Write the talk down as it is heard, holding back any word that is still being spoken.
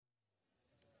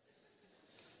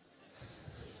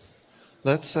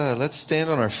Let's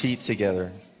stand on our feet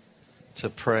together to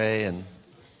pray and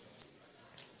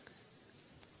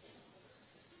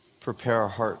prepare our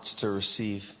hearts to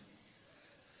receive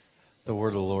the word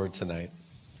of the Lord tonight.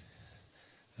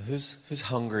 Who's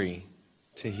hungry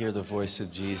to hear the voice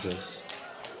of Jesus?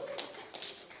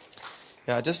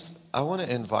 Yeah, I want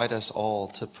to invite us all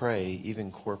to pray,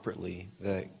 even corporately,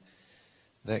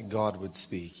 that God would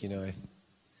speak. You know,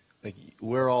 like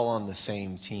we're all on the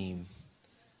same team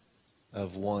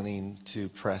of wanting to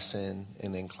press in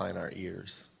and incline our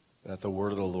ears, that the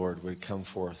word of the Lord would come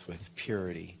forth with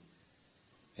purity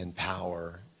and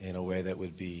power in a way that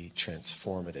would be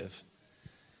transformative.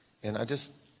 And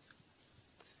that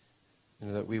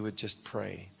we would just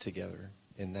pray together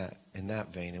in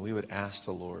that vein, and we would ask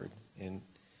the Lord. And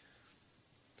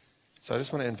so I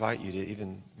just want to invite you to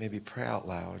even maybe pray out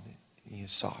loud,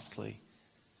 softly.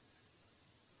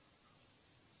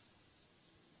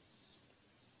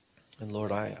 And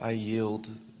Lord, I yield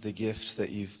the gift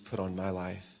that you've put on my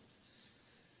life,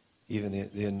 even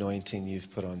the anointing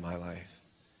you've put on my life.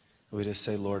 We just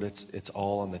say, Lord, it's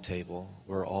all on the table.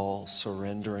 We're all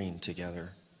surrendering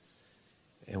together.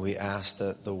 And we ask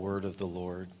that the word of the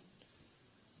Lord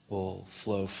will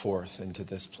flow forth into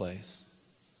this place.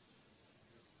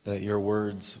 That your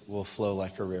words will flow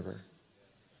like a river.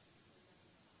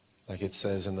 Like it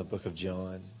says in the book of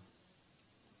John,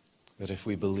 that if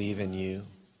we believe in you,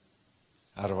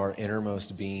 out of our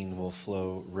innermost being will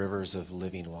flow rivers of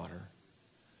living water.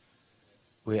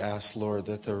 We ask, Lord,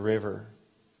 that the river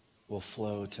will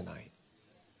flow tonight.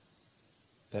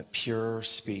 That pure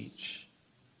speech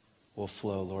will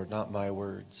flow, Lord, not my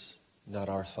words, not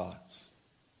our thoughts,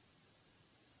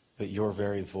 but your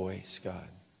very voice, God.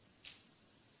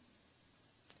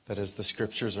 That as the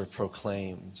scriptures are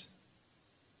proclaimed,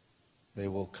 they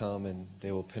will come and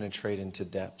they will penetrate into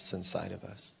depths inside of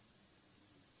us.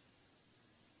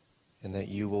 And that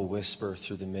you will whisper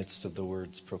through the midst of the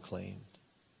words proclaimed,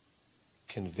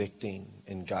 convicting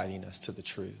and guiding us to the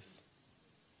truth.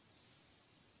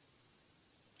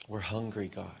 We're hungry,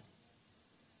 God.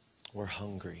 We're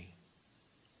hungry.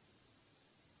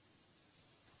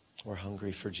 We're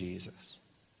hungry for Jesus.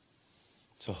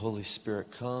 So Holy Spirit,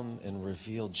 come and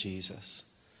reveal Jesus,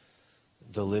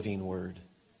 the living word,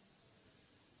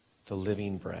 the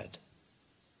living bread,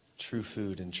 true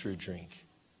food and true drink.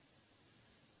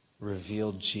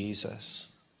 Reveal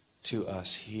Jesus to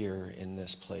us here in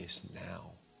this place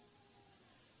now.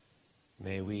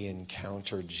 May we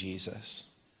encounter Jesus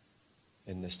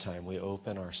in this time. We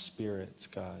open our spirits,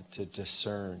 God, to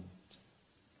discern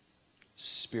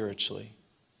spiritually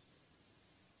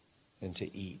and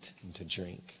to eat and to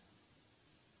drink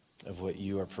of what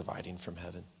you are providing from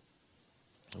heaven.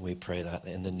 And we pray that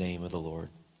in the name of the Lord.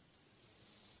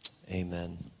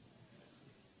 Amen.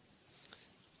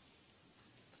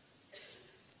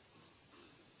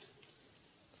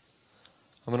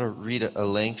 I'm going to read a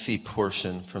lengthy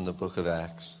portion from the book of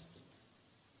Acts.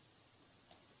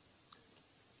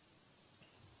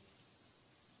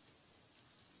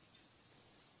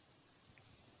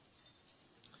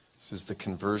 This is the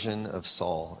conversion of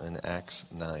Saul in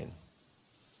Acts 9.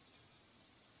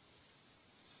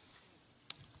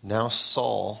 Now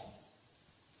Saul,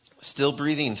 still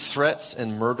breathing threats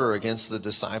and murder against the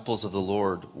disciples of the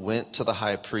Lord, went to the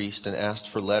high priest and asked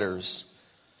for letters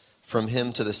from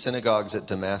him to the synagogues at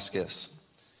Damascus,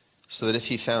 so that if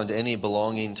he found any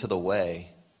belonging to the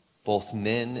way, both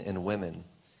men and women,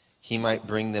 he might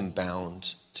bring them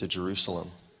bound to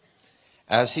Jerusalem.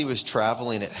 As he was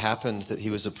traveling, it happened that he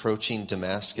was approaching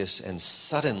Damascus, and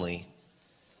suddenly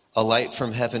a light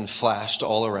from heaven flashed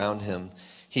all around him.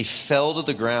 He fell to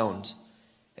the ground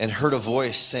and heard a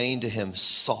voice saying to him,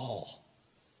 "Saul,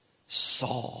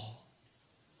 Saul,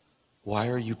 why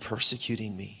are you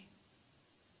persecuting me?"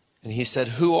 And he said,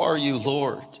 "Who are you,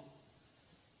 Lord?"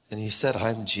 And he said,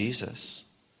 "I'm Jesus,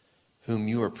 whom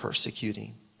you are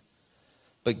persecuting.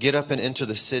 But get up and enter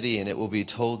the city, and it will be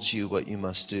told you what you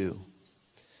must do."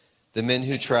 The men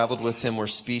who traveled with him were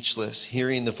speechless,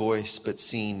 hearing the voice, but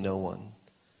seeing no one.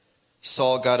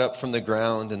 Saul got up from the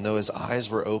ground, and though his eyes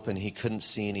were open, he couldn't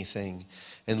see anything.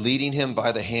 And leading him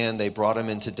by the hand, they brought him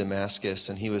into Damascus,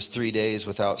 and he was 3 days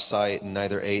without sight, and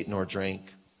neither ate nor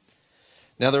drank.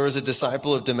 Now there was a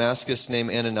disciple of Damascus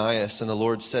named Ananias, and the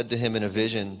Lord said to him in a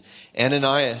vision,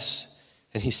 "Ananias."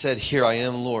 And he said, "Here I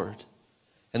am, Lord."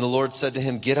 And the Lord said to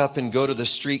him, "Get up and go to the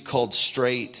street called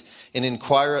Straight, and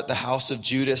inquire at the house of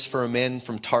Judas for a man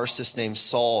from Tarsus named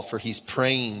Saul, for he's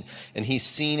praying, and he's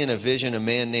seen in a vision a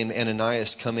man named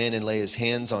Ananias come in and lay his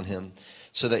hands on him,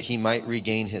 so that he might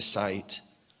regain his sight."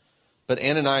 But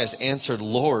Ananias answered,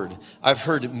 Lord, I've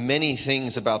heard many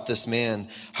things about this man,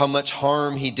 how much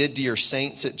harm he did to your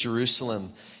saints at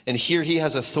Jerusalem. And here he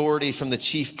has authority from the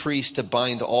chief priest to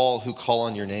bind all who call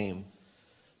on your name.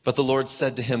 But the Lord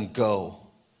said to him, Go,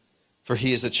 for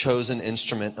he is a chosen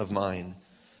instrument of mine,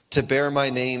 to bear my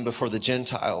name before the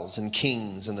Gentiles and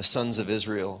kings and the sons of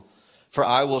Israel. For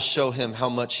I will show him how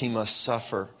much he must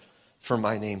suffer for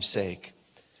my name's sake.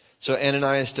 So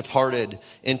Ananias departed,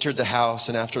 entered the house,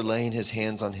 and after laying his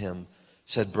hands on him,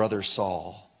 said, Brother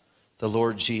Saul, the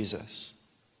Lord Jesus,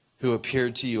 who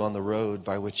appeared to you on the road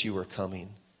by which you were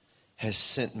coming, has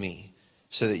sent me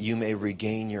so that you may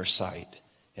regain your sight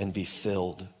and be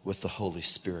filled with the Holy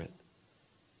Spirit.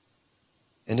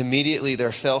 And immediately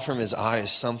there fell from his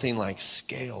eyes something like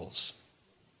scales,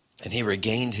 and he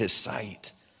regained his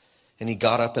sight. And he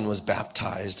got up and was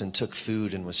baptized and took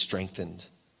food and was strengthened.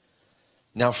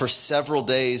 Now for several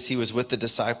days he was with the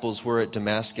disciples who were at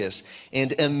Damascus,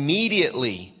 and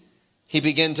immediately he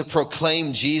began to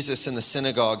proclaim Jesus in the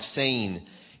synagogue, saying,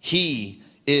 He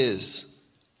is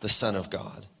the Son of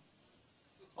God.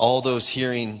 All those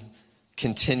hearing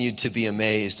continued to be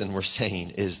amazed and were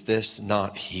saying, Is this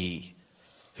not he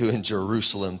who in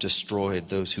Jerusalem destroyed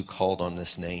those who called on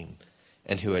this name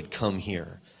and who had come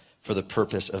here for the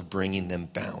purpose of bringing them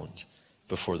bound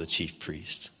before the chief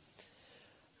priest?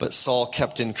 But Saul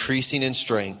kept increasing in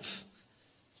strength,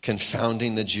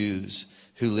 confounding the Jews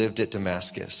who lived at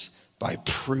Damascus by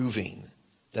proving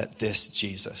that this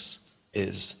Jesus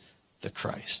is the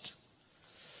Christ.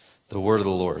 The word of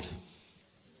the Lord.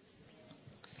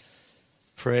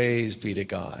 Praise be to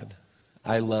God.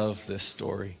 I love this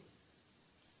story.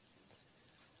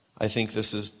 I think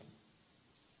this is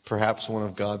perhaps one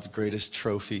of God's greatest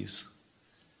trophies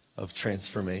of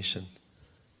transformation.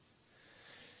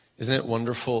 Isn't it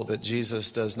wonderful that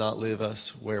Jesus does not leave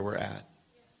us where we're at?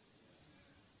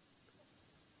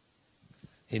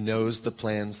 He knows the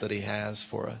plans that he has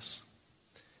for us.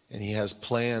 And he has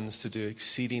plans to do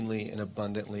exceedingly and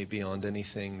abundantly beyond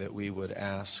anything that we would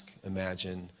ask,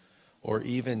 imagine, or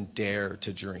even dare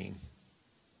to dream.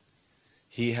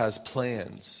 He has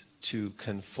plans to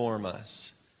conform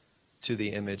us to the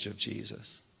image of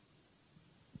Jesus.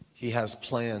 He has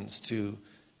plans to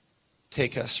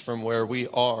take us from where we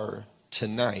are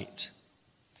tonight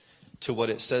to what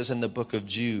it says in the book of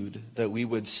Jude, that we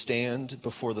would stand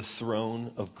before the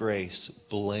throne of grace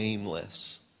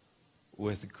blameless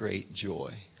with great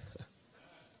joy.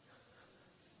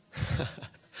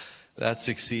 That's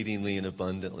exceedingly and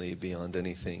abundantly beyond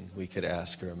anything we could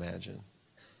ask or imagine.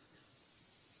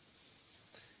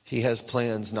 He has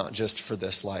plans not just for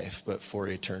this life, but for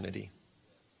eternity.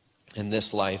 And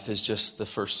this life is just the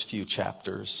first few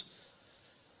chapters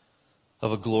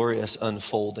of a glorious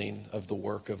unfolding of the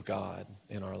work of God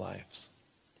in our lives.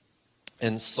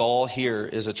 And Saul here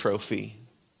is a trophy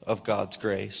of God's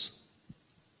grace.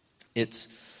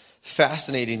 It's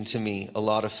fascinating to me, a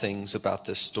lot of things about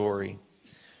this story,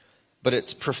 but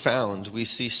it's profound. We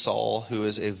see Saul, who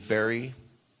is a very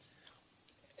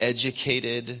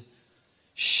educated,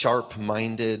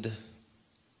 sharp-minded,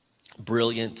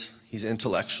 brilliant, he's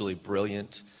intellectually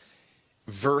brilliant,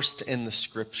 versed in the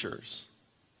scriptures.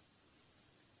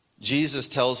 Jesus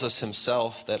tells us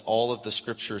himself that all of the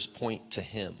scriptures point to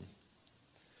him.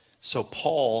 So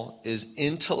Paul is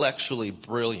intellectually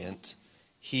brilliant.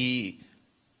 He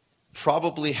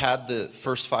probably had the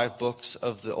first 5 books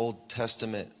of the Old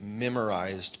Testament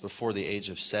memorized before the age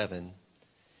of 7.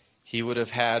 He would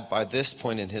have had, by this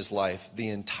point in his life, the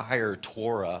entire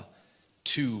Torah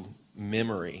to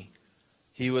memory.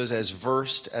 He was as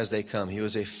versed as they come. He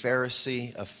was a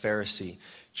Pharisee,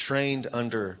 trained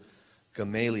under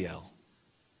Gamaliel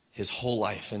his whole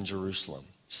life in Jerusalem,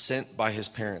 sent by his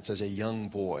parents as a young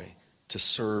boy to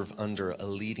serve under a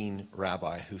leading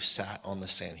rabbi who sat on the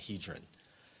Sanhedrin.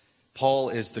 Paul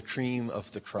is the cream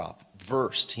of the crop,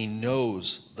 versed. He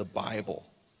knows the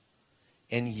Bible.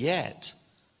 And yet,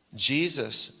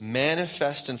 Jesus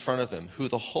manifests in front of him, who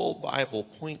the whole Bible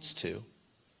points to.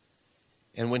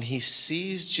 And when he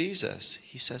sees Jesus,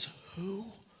 he says, "Who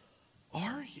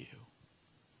are you?"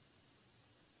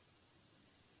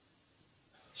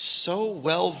 So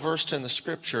well versed in the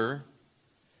scripture,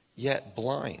 yet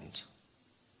blind.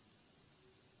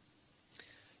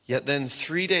 Yet then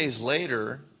 3 days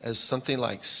later, as something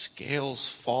like scales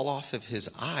fall off of his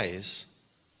eyes,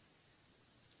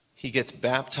 he gets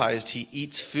baptized, he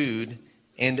eats food,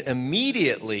 and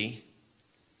immediately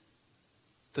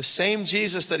the same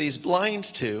Jesus that he's blind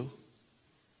to,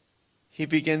 he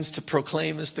begins to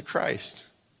proclaim as the Christ.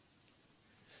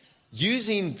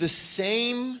 Using the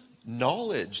same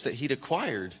knowledge that he'd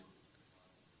acquired.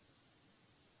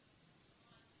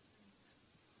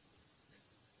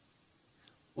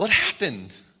 What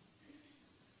happened?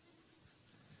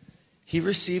 He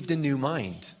received a new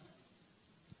mind.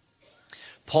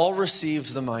 Paul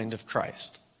received the mind of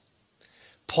Christ.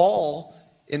 Paul,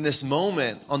 in this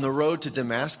moment on the road to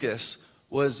Damascus,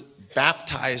 was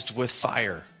baptized with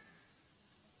fire,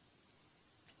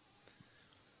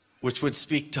 which would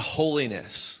speak to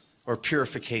holiness or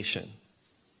purification.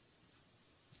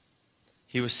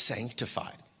 He was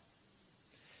sanctified.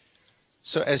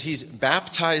 So as he's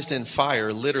baptized in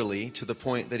fire, literally, to the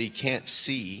point that he can't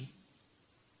see,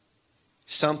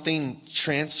 something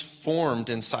transformed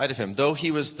inside of him. Though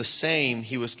he was the same,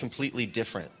 he was completely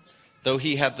different. Though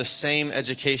he had the same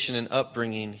education and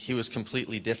upbringing, he was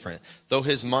completely different. Though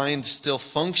his mind still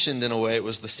functioned in a way, it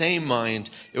was the same mind,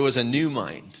 it was a new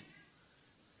mind.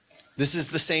 This is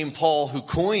the same Paul who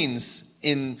coins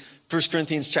in 1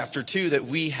 Corinthians chapter 2 that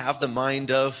we have the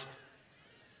mind of.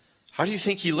 How do you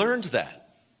think he learned that?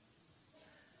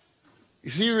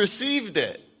 He received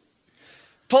it.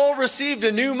 Paul received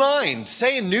a new mind.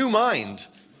 Say a new mind.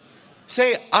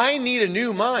 Say, I need a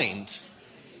new mind.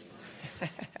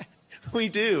 We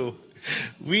do.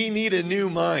 We need a new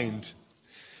mind.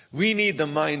 We need the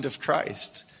mind of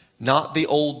Christ, not the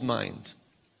old mind.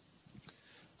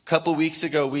 A couple weeks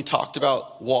ago, we talked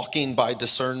about walking by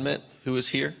discernment. Who was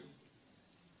here?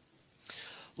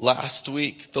 Last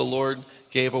week, the Lord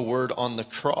gave a word on the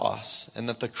cross, and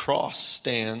that the cross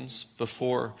stands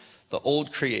before the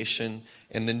old creation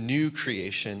and the new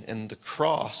creation, and the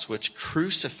cross, which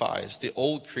crucifies the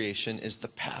old creation, is the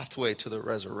pathway to the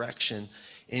resurrection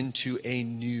into a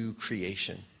new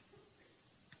creation.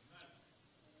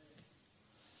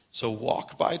 So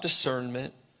walk by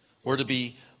discernment. We're to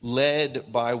be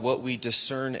led by what we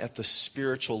discern at the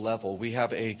spiritual level. We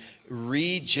have a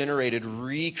regenerated,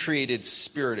 recreated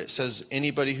spirit. It says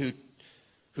anybody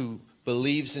who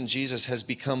believes in Jesus has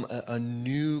become a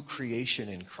new creation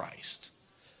in Christ.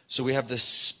 So we have this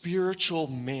spiritual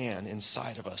man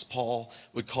inside of us. Paul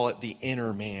would call it the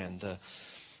inner man.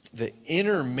 The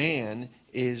inner man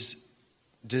is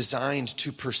designed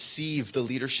to perceive the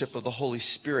leadership of the Holy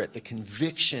Spirit, the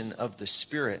conviction of the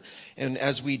Spirit. And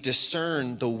as we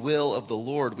discern the will of the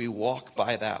Lord, we walk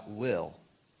by that will.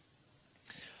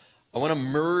 I want to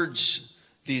merge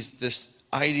this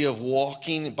idea of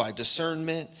walking by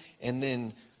discernment and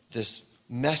then this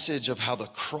message of how the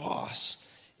cross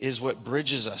is what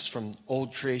bridges us from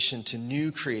old creation to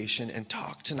new creation, and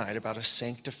talk tonight about a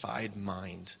sanctified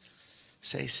mind.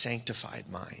 Say sanctified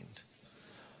mind.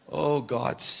 Oh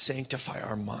God, sanctify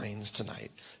our minds tonight.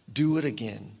 Do it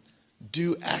again.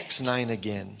 Do Acts 9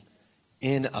 again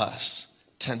in us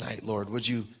tonight, Lord. Would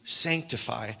you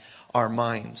sanctify our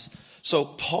minds? So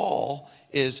Paul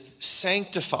is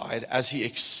sanctified as he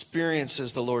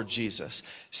experiences the Lord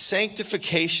Jesus.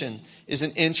 Sanctification is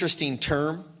an interesting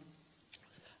term.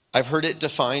 I've heard it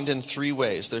defined in 3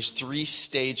 ways. There's 3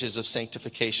 stages of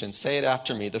sanctification. Say it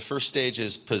after me. The first stage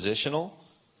is positional,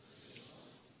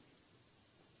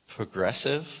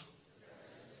 progressive,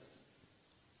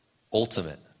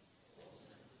 ultimate.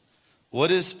 What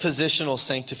is positional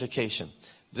sanctification?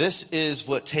 This is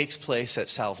what takes place at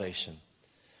salvation.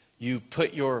 You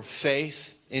put your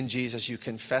faith in Jesus. You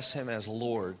confess him as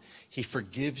Lord. He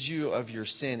forgives you of your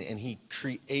sin, and he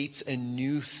creates a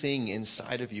new thing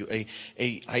inside of you,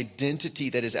 a identity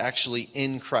that is actually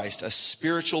in Christ, a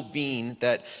spiritual being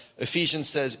that Ephesians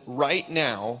says right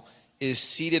now is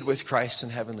seated with Christ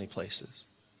in heavenly places.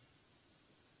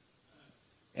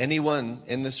 Anyone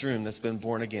in this room that's been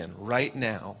born again, right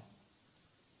now,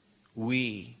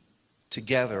 we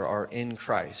together are in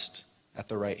Christ at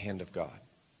the right hand of God.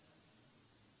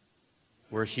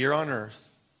 We're here on earth.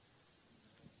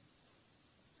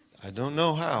 I don't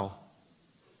know how,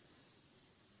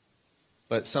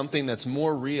 but something that's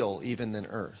more real even than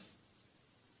earth.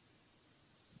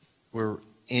 We're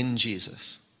in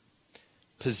Jesus.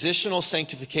 Positional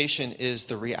sanctification is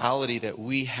the reality that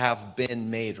we have been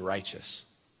made righteous.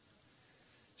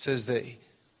 It says that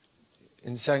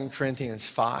in 2 Corinthians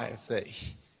 5 that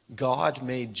God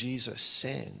made Jesus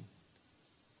sin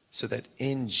so that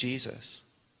in Jesus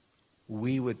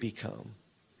we would become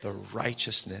the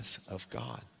righteousness of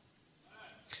God.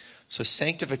 So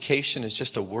sanctification is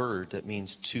just a word that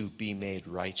means to be made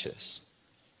righteous,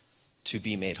 to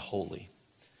be made holy.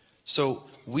 So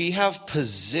we have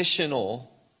positional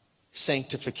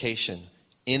sanctification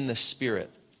in the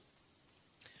Spirit.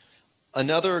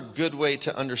 Another good way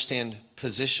to understand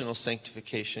positional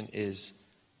sanctification is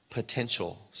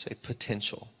potential. Say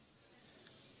potential.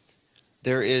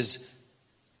 There is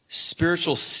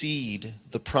spiritual seed,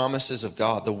 the promises of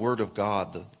God, the word of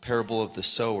God, the parable of the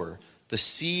sower. The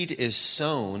seed is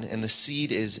sown and the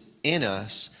seed is in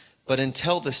us, But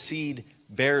until the seed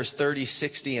bears 30,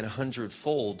 60, and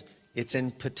 100-fold, it's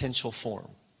in potential form.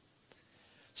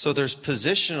 So there's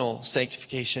positional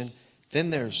sanctification,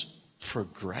 then there's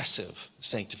progressive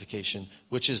sanctification,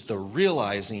 which is the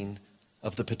realizing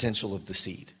of the potential of the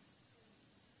seed.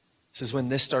 This is when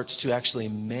this starts to actually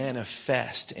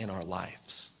manifest in our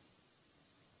lives.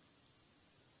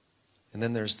 And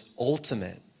then there's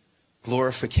ultimate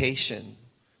glorification.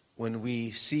 When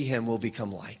we see him, we'll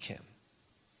become like him.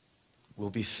 We'll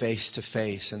be face to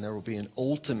face, and there will be an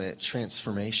ultimate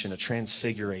transformation, a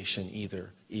transfiguration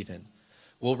even.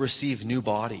 We'll receive new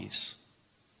bodies.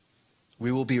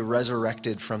 We will be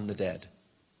resurrected from the dead.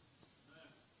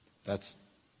 That's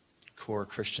core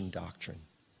Christian doctrine.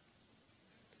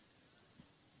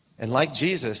 And like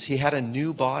Jesus, he had a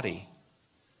new body,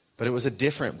 but it was a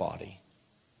different body.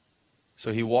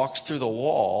 So he walks through the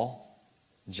wall,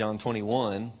 John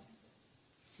 21.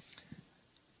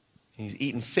 He's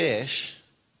eating fish,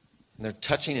 and they're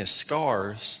touching his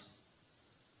scars,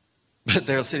 but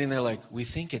they're sitting there like, we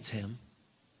think it's him.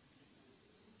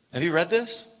 Have you read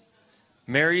this?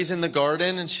 Mary's in the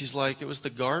garden, and she's like, it was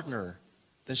the gardener.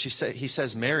 Then he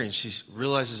says Mary, and she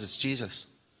realizes it's Jesus.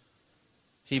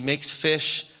 He makes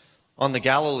fish on the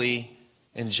Galilee,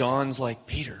 and John's like,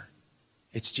 Peter,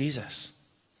 it's Jesus.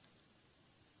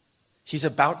 He's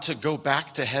about to go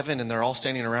back to heaven, and they're all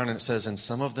standing around, and it says, and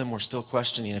some of them were still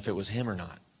questioning if it was him or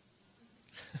not.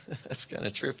 That's kind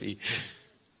of trippy.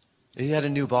 He had a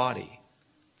new body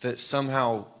that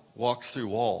somehow walked through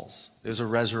walls. It was a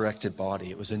resurrected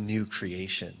body. It was a new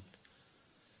creation.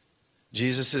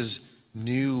 Jesus'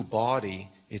 new body,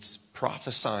 it's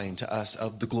prophesying to us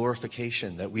of the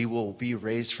glorification, that we will be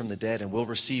raised from the dead and we'll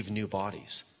receive new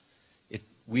bodies.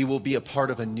 We will be a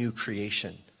part of a new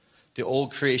creation. The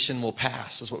old creation will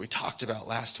pass, is what we talked about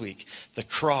last week. The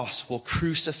cross will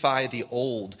crucify the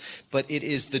old, but it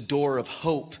is the door of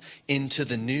hope into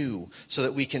the new, so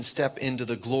that we can step into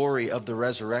the glory of the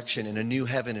resurrection in a new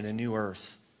heaven and a new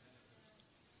earth.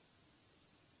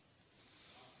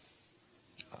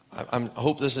 I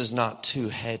hope this is not too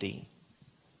heady.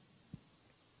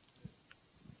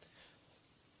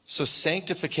 So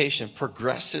sanctification,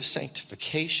 progressive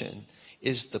sanctification,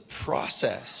 is the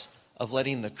process of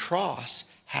letting the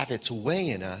cross have its way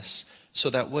in us, so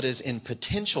that what is in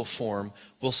potential form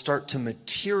will start to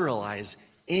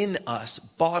materialize in us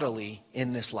bodily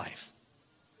in this life.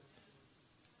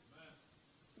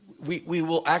 We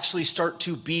will actually start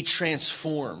to be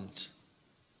transformed.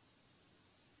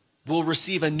 We'll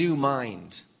receive a new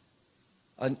mind,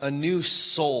 a new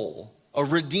soul, a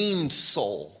redeemed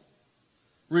soul,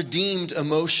 redeemed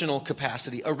emotional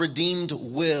capacity, a redeemed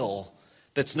will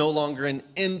that's no longer in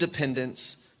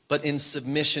independence, but in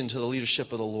submission to the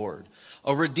leadership of the Lord.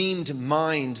 A redeemed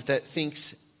mind that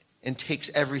thinks and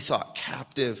takes every thought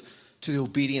captive to the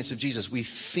obedience of Jesus. We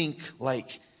think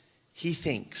like he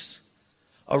thinks.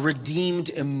 A redeemed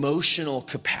emotional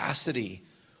capacity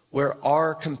where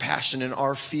our compassion and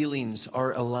our feelings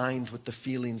are aligned with the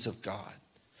feelings of God.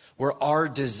 Where our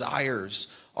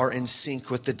desires are in sync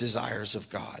with the desires of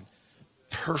God.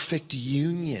 Perfect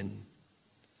union.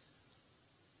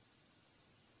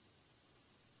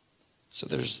 So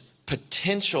there's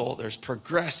potential, there's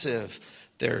progressive,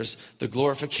 there's the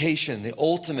glorification, the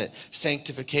ultimate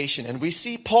sanctification. And we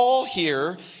see Paul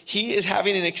here, he is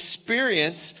having an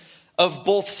experience of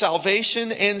both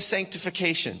salvation and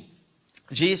sanctification.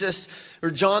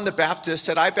 John the Baptist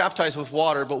said, I baptize with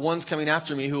water, but one's coming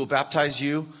after me who will baptize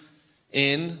you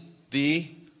in the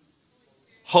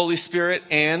Holy Spirit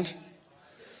and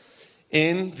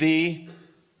in the,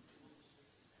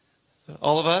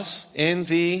 all of us, in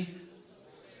the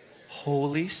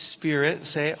Holy Spirit.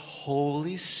 Say it,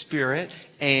 Holy Spirit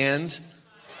and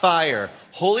fire.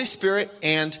 Holy Spirit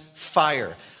and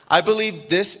fire. I believe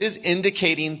this is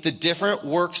indicating the different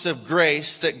works of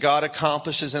grace that God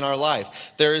accomplishes in our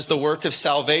life. There is the work of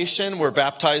salvation. We're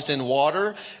baptized in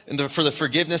water for the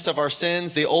forgiveness of our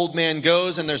sins. The old man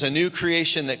goes and there's a new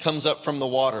creation that comes up from the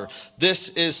water.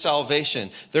 This is salvation.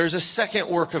 There's a second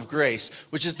work of grace,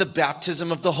 which is the baptism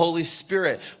of the Holy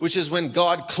Spirit, which is when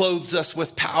God clothes us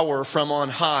with power from on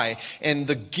high, and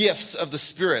the gifts of the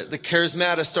Spirit, the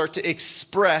charismata, start to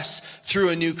express through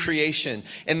a new creation.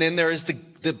 And then there is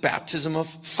the baptism of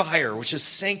fire, which is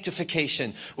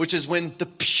sanctification, which is when the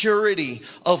purity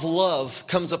of love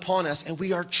comes upon us and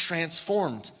we are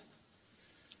transformed.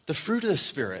 The fruit of the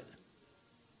Spirit.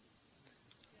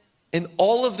 And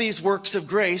all of these works of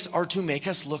grace are to make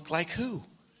us look like who?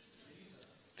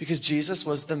 Because Jesus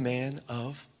was the man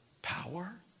of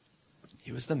power.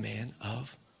 He was the man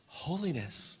of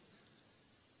holiness.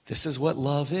 This is what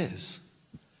love is.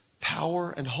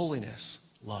 Power and holiness.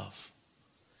 love.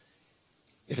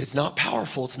 If it's not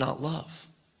powerful, it's not love.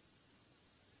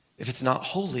 If it's not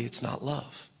holy, it's not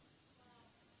love.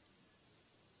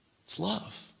 It's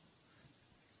love.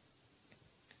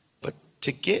 But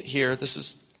to get here, this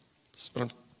is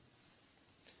what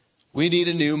we need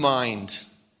a new mind.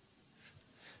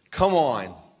 Come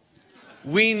on.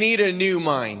 We need a new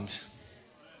mind.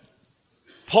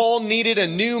 Paul needed a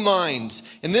new mind.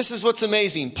 And this is what's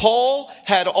amazing. Paul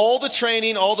had all the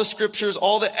training, all the scriptures,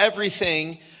 all the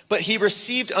everything, but he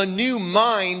received a new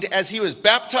mind as he was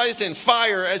baptized in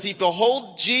fire, as he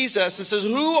behold Jesus and says,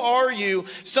 "Who are you?"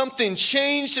 Something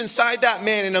changed inside that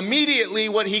man, and immediately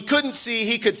what he couldn't see,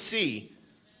 he could see.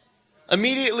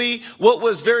 Immediately, what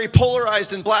was very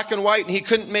polarized in black and white and he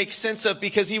couldn't make sense of,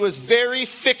 because he was very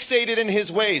fixated in his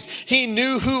ways. He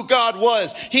knew who God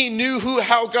was. He knew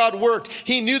how God worked.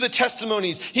 He knew the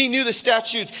testimonies. He knew the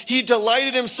statutes. He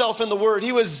delighted himself in the word.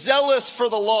 He was zealous for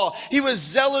the law. He was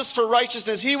zealous for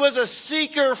righteousness. He was a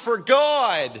seeker for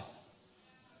God.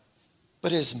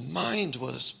 But his mind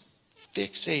was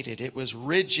fixated. It was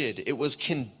rigid. It was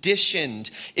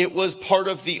conditioned. It was part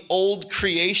of the old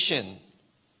creation.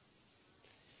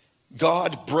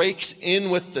 God breaks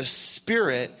in with the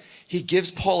Spirit. He gives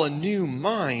Paul a new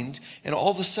mind, and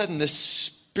all of a sudden this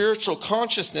spiritual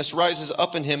consciousness rises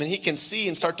up in him, and he can see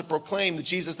and start to proclaim the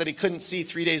Jesus that he couldn't see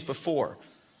 3 days before.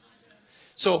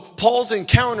 So Paul's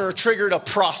encounter triggered a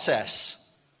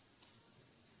process.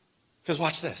 Because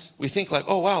watch this. We think like,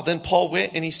 oh wow, then Paul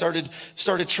went and he started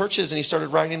churches and he started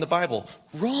writing the Bible.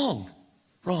 Wrong.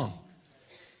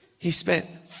 He spent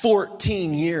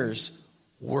 14 years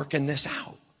working this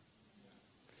out.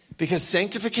 Because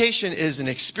sanctification is an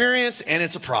experience and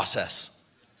it's a process.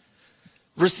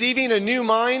 Receiving a new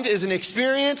mind is an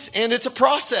experience and it's a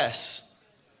process.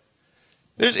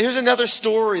 Here's another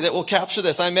story that will capture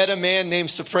this. I met a man named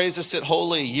Sapreza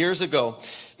Sithole years ago.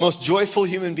 Most joyful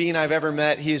human being I've ever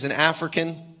met. He's an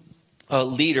African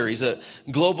leader. He's a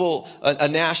global, a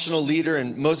national leader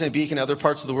in Mozambique and other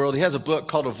parts of the world. He has a book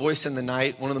called A Voice in the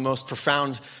Night, one of the most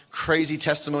profound, crazy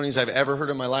testimonies I've ever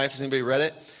heard in my life. Has anybody read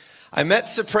it? I met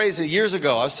Sapreza years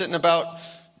ago. I was sitting about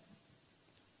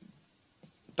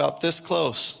this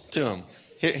close to him,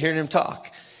 hearing him talk.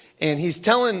 And he's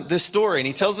telling this story, and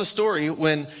he tells the story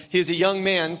when he was a young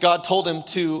man. God told him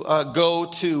to go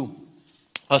to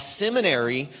a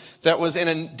seminary that was in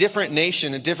a different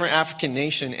nation, a different African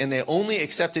nation, and they only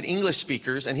accepted English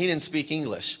speakers, and he didn't speak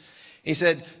English. He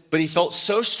said, but he felt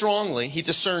so strongly, he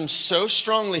discerned so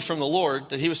strongly from the Lord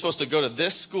that he was supposed to go to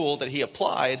this school that he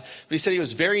applied. But he said he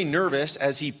was very nervous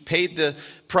as he paid the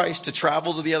price to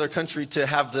travel to the other country to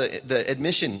have the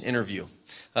admission interview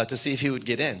to see if he would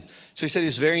get in. So he said he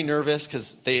was very nervous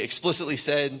because they explicitly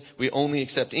said, we only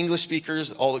accept English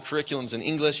speakers. All the curriculum's in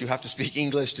English. You have to speak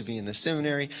English to be in the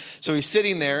seminary. So he's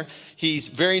sitting there. He's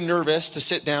very nervous to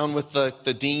sit down with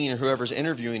the dean or whoever's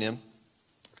interviewing him.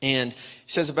 And he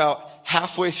says about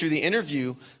halfway through the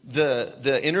interview,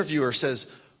 the interviewer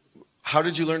says, "How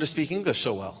did you learn to speak English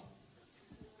so well?"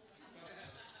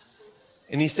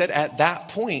 And he said at that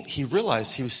point, he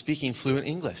realized he was speaking fluent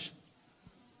English.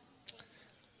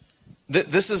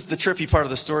 This is the trippy part of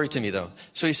the story to me, though.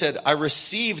 So he said, I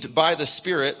received by the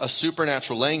Spirit a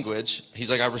supernatural language. He's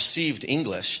like, I received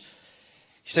English.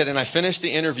 He said, and I finished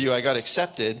the interview. I got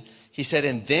accepted. He said,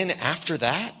 and then after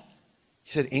that,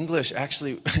 he said, English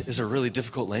actually is a really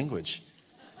difficult language.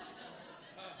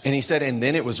 And he said, and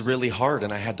then it was really hard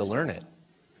and I had to learn it.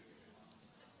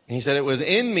 And he said, it was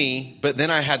in me, but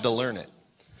then I had to learn it.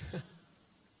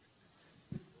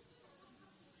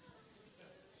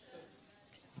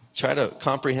 Try to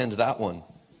comprehend that one.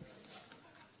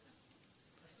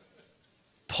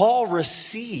 Paul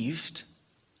received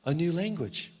a new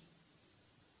language.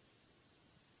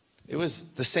 It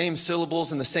was the same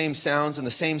syllables and the same sounds and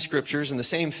the same scriptures and the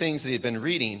same things that he had been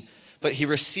reading, but he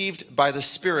received by the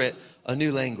Spirit a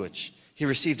new language. He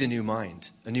received a new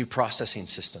mind, a new processing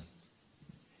system.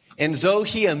 And though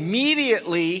he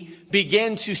immediately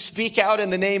began to speak out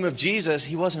in the name of Jesus,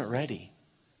 he wasn't ready.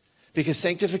 Because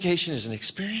sanctification is an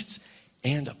experience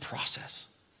and a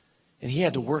process. And he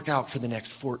had to work out for the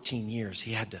next 14 years.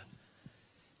 He had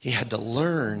to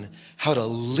learn how to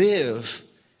live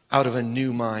out of a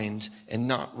new mind and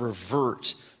not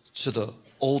revert to the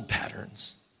old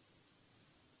patterns.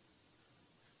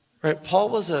 Right? Paul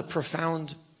was a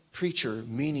profound preacher,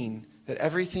 meaning that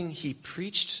everything he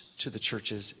preached to the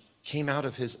churches came out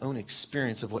of his own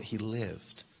experience of what he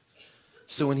lived.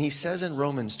 So when he says in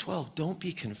Romans 12, don't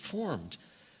be conformed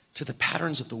to the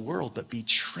patterns of the world, but be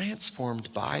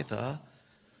transformed by the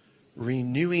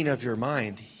renewing of your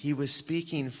mind, he was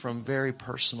speaking from very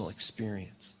personal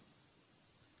experience.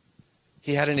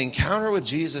 He had an encounter with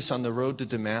Jesus on the road to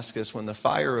Damascus when the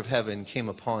fire of heaven came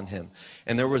upon him.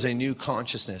 And there was a new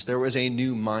consciousness. There was a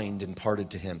new mind imparted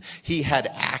to him. He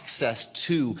had access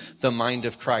to the mind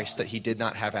of Christ that he did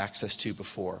not have access to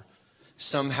before.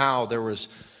 Somehow there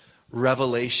was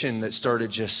revelation that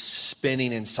started just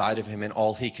spinning inside of him, and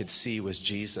all he could see was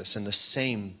Jesus and the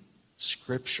same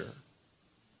scripture.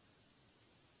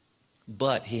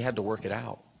 But he had to work it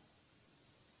out.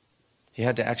 He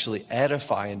had to actually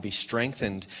edify and be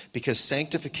strengthened, because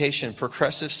sanctification,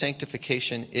 progressive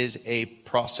sanctification, is a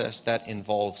process that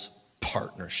involves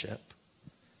partnership.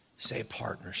 Say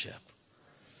partnership.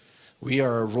 We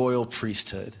are a royal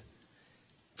priesthood.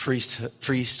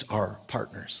 Priests are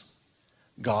partners.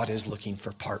 God is looking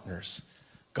for partners.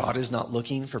 God is not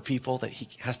looking for people that he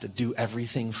has to do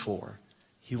everything for.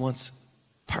 He wants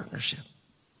partnership.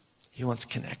 He wants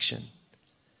connection.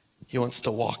 He wants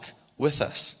to walk with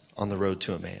us on the road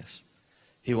to Emmaus.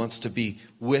 He wants to be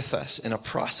with us in a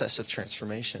process of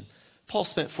transformation. Paul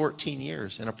spent 14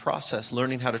 years in a process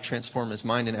learning how to transform his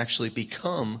mind and actually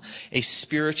become a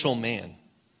spiritual man.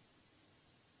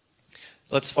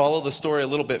 Let's follow the story a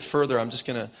little bit further. I'm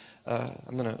going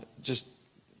to just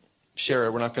share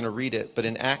it. We're not going to read it. But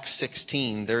in Acts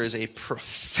 16, there is a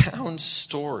profound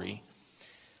story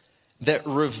that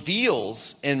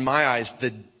reveals, in my eyes,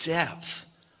 the depth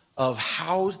of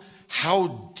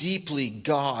how deeply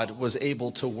God was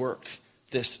able to work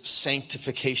this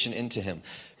sanctification into him.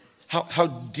 How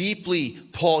deeply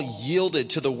Paul yielded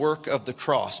to the work of the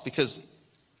cross. Because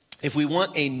if we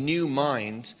want a new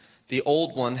mind, the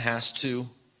old one has to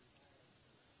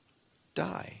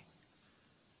die.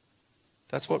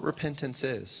 That's what repentance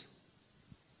is.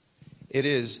 It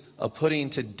is a putting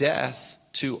to death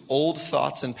to old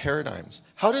thoughts and paradigms.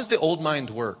 How does the old mind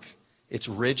work? It's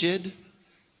rigid.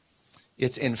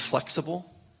 It's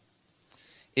inflexible.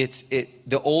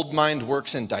 The old mind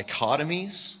works in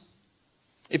dichotomies.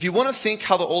 If you want to think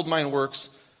how the old mind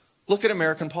works, look at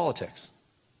American politics.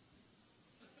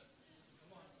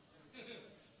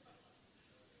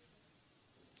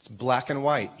 It's black and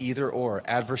white, either or,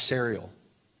 adversarial,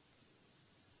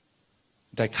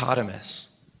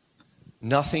 dichotomous.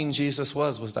 Nothing Jesus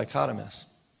was dichotomous.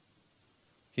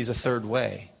 He's a third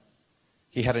way.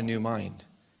 He had a new mind.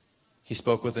 He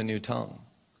spoke with a new tongue.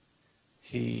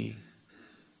 He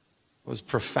was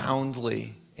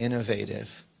profoundly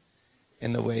innovative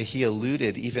in the way he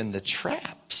eluded even the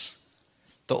traps.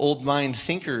 The old mind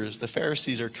thinkers, the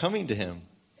Pharisees, are coming to him.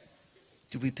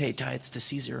 Do we pay tithes to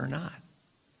Caesar or not?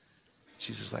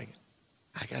 Jesus is like,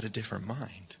 I got a different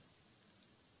mind.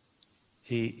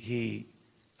 He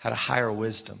had a higher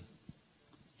wisdom.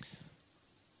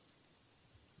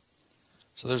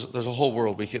 So there's a whole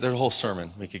world, there's a whole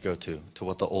sermon we could go to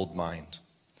what the old mind.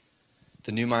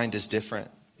 The new mind is different.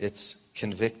 It's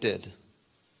convicted,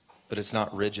 but it's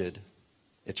not rigid.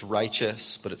 It's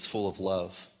righteous, but it's full of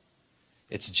love.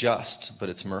 It's just, but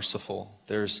it's merciful.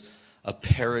 There's a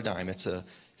paradigm. It's a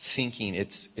thinking.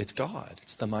 It's God.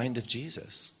 It's the mind of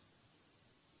Jesus.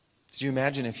 Did you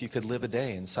imagine if you could live a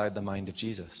day inside the mind of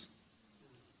Jesus?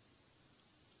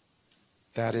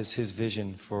 That is his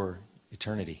vision for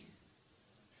eternity.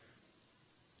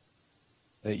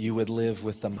 That you would live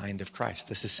with the mind of Christ.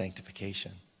 This is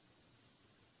sanctification.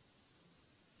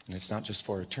 And it's not just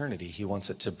for eternity. He wants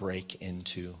it to break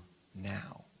into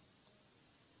now.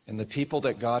 And the people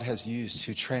that God has used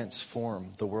to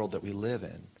transform the world that we live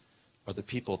in are the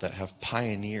people that have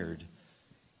pioneered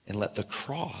and let the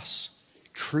cross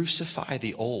crucify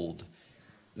the old,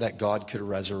 that God could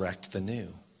resurrect the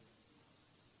new.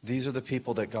 These are the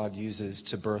people that God uses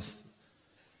to birth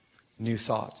new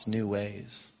thoughts, new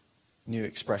ways, new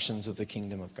expressions of the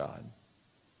kingdom of God.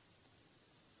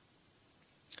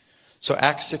 So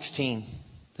Acts 16,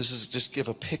 this is just give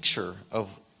a picture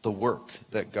of the work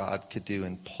that God could do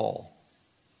in Paul.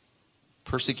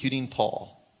 Persecuting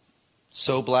Paul.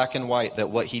 So black and white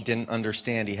that what he didn't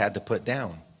understand he had to put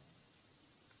down.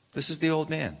 This is the old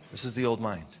man. This is the old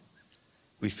mind.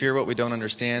 We fear what we don't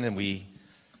understand, and we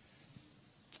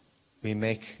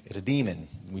make it a demon.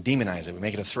 We demonize it. We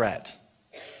make it a threat.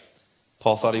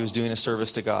 Paul thought he was doing a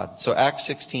service to God. So Acts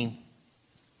 16,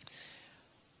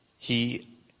 he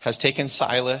has taken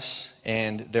Silas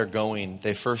and they're going.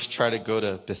 They first try to go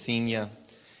to Bithynia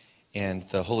and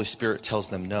the Holy Spirit tells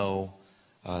them no.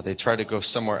 They try to go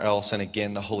somewhere else and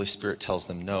again the Holy Spirit tells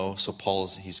them no. So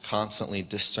he's constantly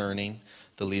discerning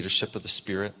the leadership of the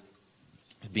Spirit.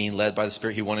 Being led by the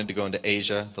Spirit, he wanted to go into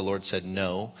Asia. The Lord said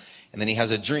no. And then he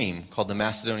has a dream called the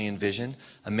Macedonian vision.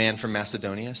 A man from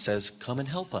Macedonia says, come and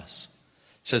help us.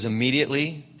 It says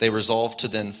immediately they resolved to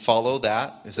then follow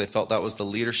that as they felt that was the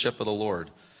leadership of the Lord.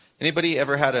 Anybody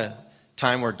ever had a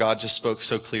time where God just spoke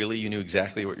so clearly you knew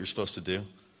exactly what you're supposed to do?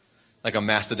 Like a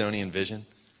Macedonian vision?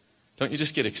 Don't you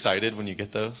just get excited when you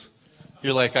get those?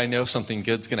 You're like, I know something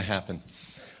good's going to happen.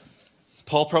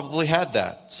 Paul probably had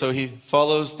that. So he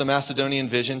follows the Macedonian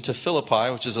vision to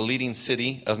Philippi, which is a leading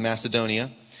city of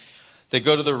Macedonia. They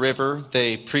go to the river.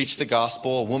 They preach the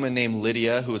gospel. A woman named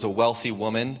Lydia, who is a wealthy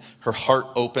woman, her heart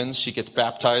opens. She gets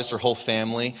baptized, her whole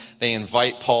family. They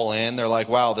invite Paul in. They're like,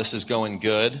 wow, this is going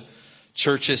good.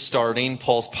 Church is starting.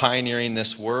 Paul's pioneering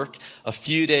this work. A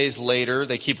few days later,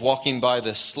 they keep walking by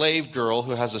this slave girl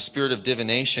who has a spirit of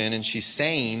divination, and she's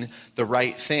saying the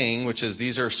right thing, which is,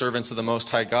 these are servants of the Most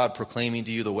High God proclaiming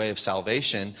to you the way of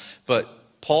salvation. But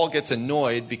Paul gets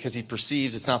annoyed because he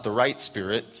perceives it's not the right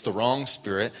spirit, it's the wrong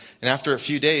spirit. And after a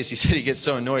few days, he said he gets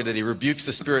so annoyed that he rebukes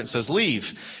the spirit and says,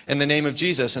 leave in the name of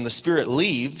Jesus. And the spirit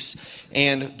leaves.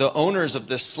 And the owners of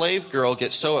this slave girl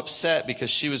get so upset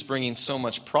because she was bringing so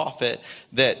much profit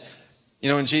that,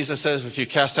 when Jesus says, if you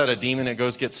cast out a demon, it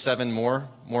goes gets 7 more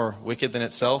wicked than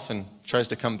itself and tries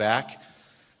to come back.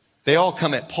 They all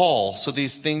come at Paul. So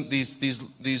these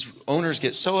owners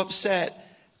get so upset.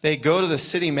 They go to the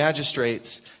city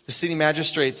magistrates. The city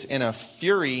magistrates, in a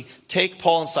fury, take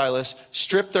Paul and Silas,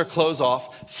 strip their clothes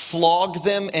off, flog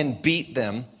them and beat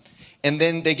them. And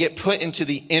then they get put into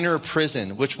the inner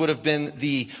prison, which would have been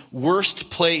the worst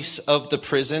place of the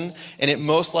prison. And it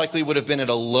most likely would have been at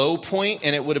a low point,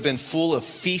 and it would have been full of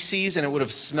feces, and it would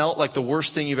have smelt like the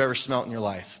worst thing you've ever smelt in your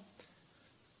life.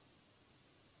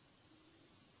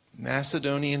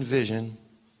 Macedonian vision,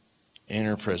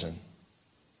 inner prison.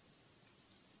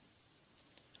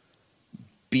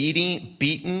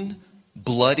 Beaten,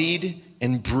 bloodied,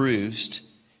 and bruised,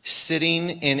 sitting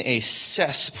in a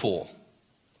cesspool.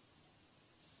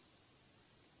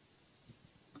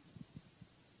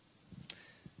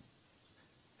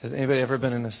 Has anybody ever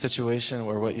been in a situation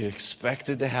where what you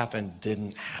expected to happen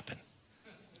didn't happen?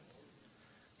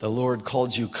 The Lord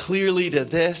called you clearly to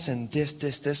this, and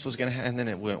this was going to happen, and then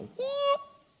it went whoop.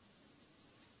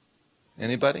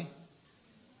 Anybody?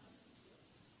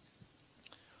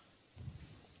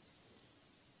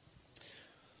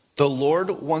 The Lord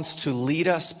wants to lead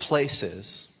us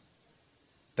places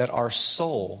that our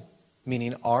soul,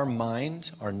 meaning our mind,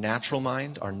 our natural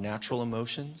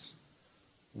emotions,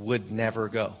 would never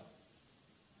go.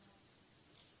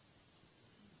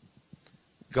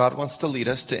 God wants to lead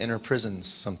us to inner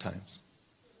prisons sometimes.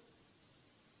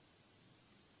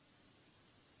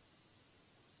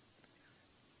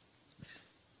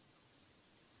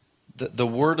 The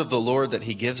word of the Lord that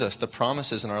he gives us, the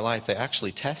promises in our life, they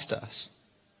actually test us.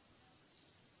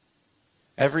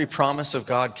 Every promise of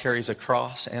God carries a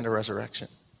cross and a resurrection.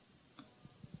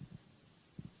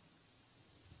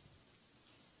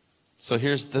 So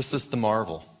this is the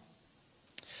marvel.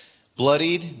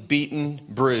 Bloodied, beaten,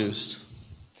 bruised,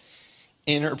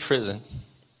 inner prison,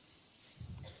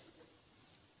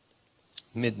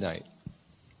 midnight.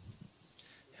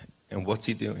 And what's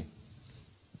he doing?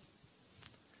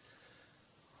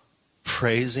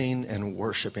 Praising and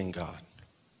worshiping God,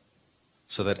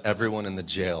 so that everyone in the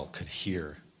jail could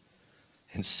hear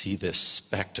and see this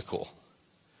spectacle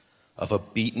of a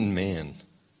beaten man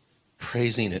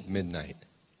praising at midnight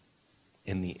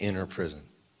in the inner prison.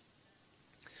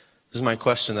 This is my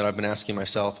question that I've been asking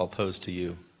myself. I'll pose to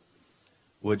you.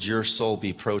 Would your soul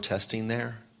be protesting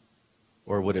there,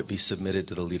 or would it be submitted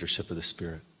to the leadership of the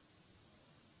Spirit?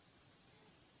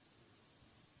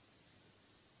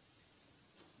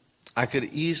 I could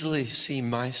easily see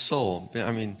my soul.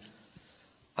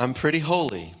 I'm pretty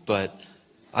holy, but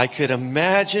I could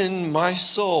imagine my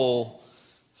soul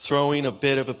throwing a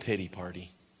bit of a pity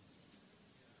party.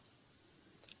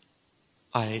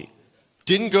 I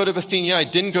didn't go to Bithynia. I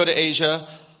didn't go to Asia.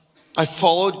 I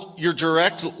followed your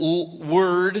direct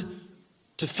word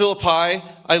to Philippi.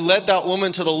 I led that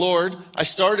woman to the Lord. I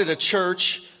started a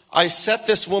church. I set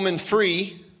this woman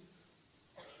free.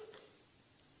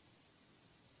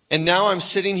 And now I'm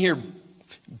sitting here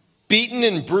beaten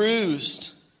and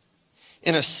bruised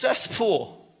in a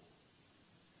cesspool.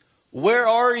 Where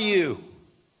are you?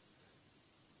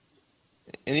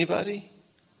 Anybody?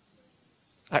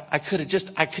 I could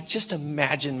just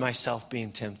imagine myself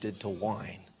being tempted to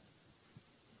whine.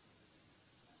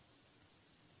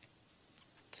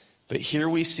 But here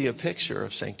we see a picture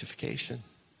of sanctification.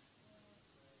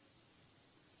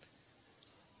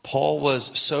 Paul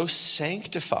was so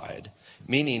sanctified,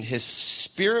 meaning his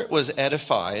spirit was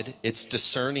edified. It's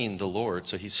discerning the Lord,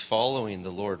 so he's following the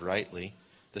Lord rightly.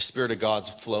 The Spirit of God's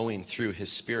flowing through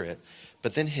his spirit.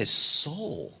 But then his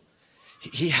soul,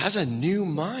 he has a new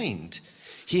mind.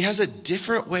 He has a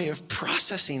different way of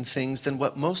processing things than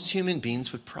what most human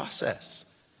beings would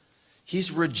process. He's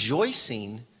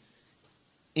rejoicing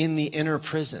in the inner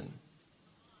prison.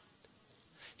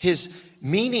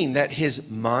 Meaning that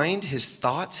his mind, his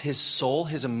thoughts, his soul,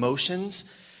 his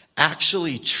emotions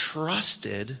actually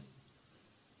trusted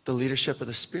the leadership of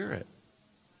the Spirit.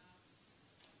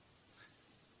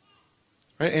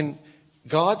 Right? And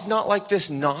God's not like this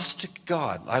Gnostic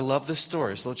God. I love this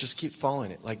story, so let's just keep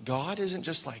following it. Like, God isn't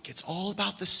just like, it's all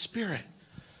about the Spirit,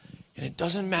 and it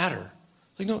doesn't matter.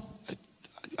 Like, no,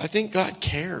 I think God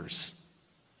cares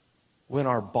when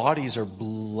our bodies are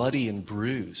bloody and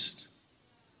bruised.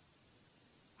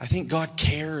 I think God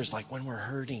cares like when we're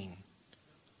hurting.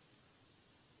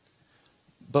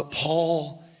 But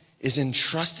Paul is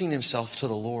entrusting himself to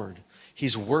the Lord.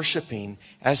 He's worshiping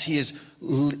as he is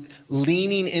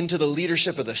leaning into the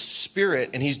leadership of the Spirit,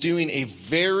 and he's doing a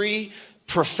very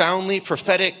profoundly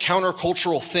prophetic,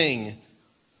 countercultural thing.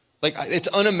 Like, it's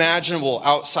unimaginable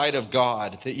outside of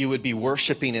God that you would be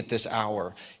worshiping at this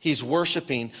hour. He's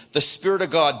worshiping. The Spirit of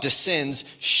God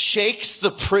descends, shakes the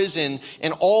prison,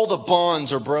 and all the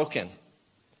bonds are broken.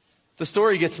 The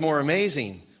story gets more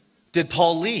amazing. Did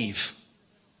Paul leave?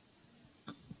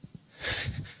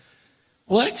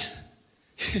 What?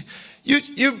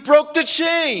 You broke the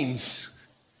chains.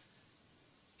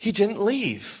 He didn't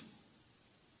leave.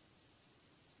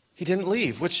 He didn't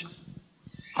leave, which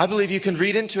I believe you can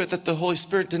read into it that the Holy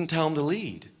Spirit didn't tell him to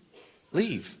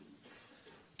leave.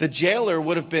 The jailer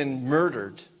would have been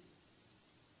murdered.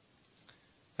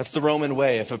 That's the Roman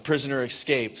way. If a prisoner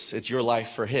escapes, it's your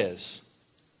life for his.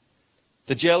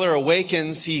 The jailer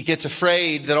awakens. He gets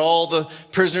afraid that all the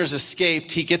prisoners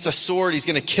escaped. He gets a sword. He's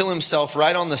going to kill himself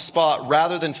right on the spot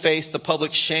rather than face the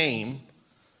public shame.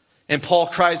 And Paul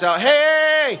cries out,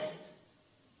 "Hey,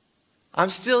 I'm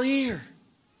still here.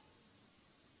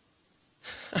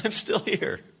 I'm still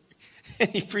here." And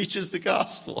he preaches the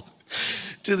gospel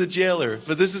to the jailer.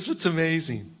 But this is what's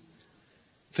amazing.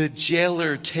 The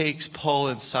jailer takes Paul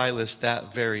and Silas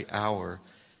that very hour.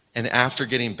 And after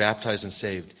getting baptized and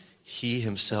saved, he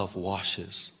himself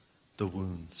washes the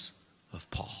wounds of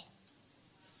Paul.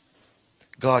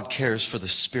 God cares for the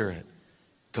spirit.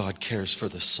 God cares for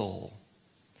the soul.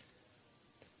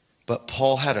 But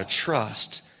Paul had a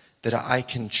trust that I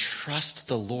can trust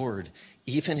the Lord.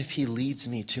 Even if he leads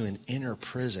me to an inner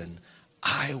prison,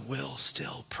 I will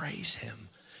still praise him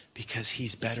because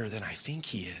he's better than I think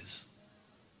he is.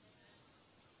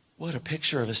 What a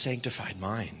picture of a sanctified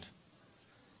mind.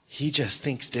 He just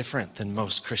thinks different than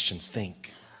most Christians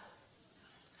think.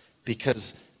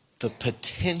 Because the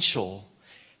potential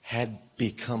had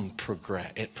become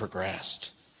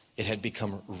progressed. It had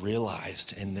become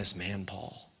realized in this man,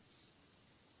 Paul.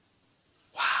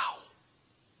 Wow.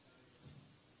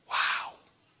 Wow.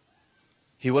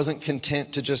 He wasn't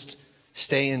content to just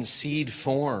stay in seed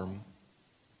form,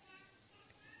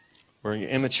 where you're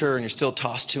immature and you're still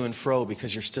tossed to and fro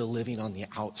because you're still living on the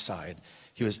outside.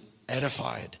 He was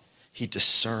edified, he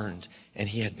discerned, and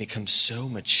he had become so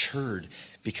matured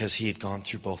because he had gone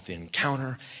through both the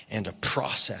encounter and a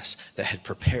process that had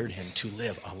prepared him to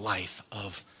live a life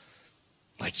of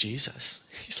like Jesus.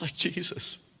 He's like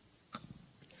Jesus.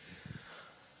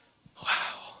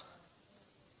 Wow.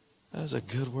 That was a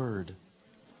good word.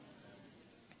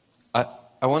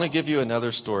 I want to give you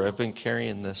another story. I've been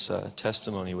carrying this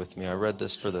testimony with me. I read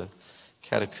this for the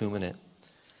catechumenate.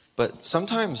 But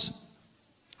sometimes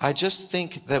I just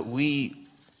think that we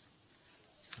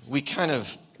kind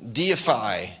of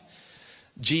deify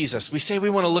Jesus. We say we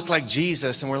want to look like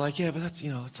Jesus, and we're like, yeah, but that's,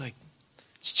 it's like,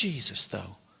 it's Jesus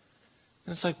though.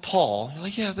 And it's like Paul. You're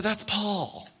like, yeah, but that's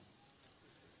Paul.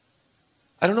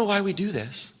 I don't know why we do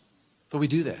this, but we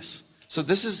do this. So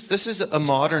this is a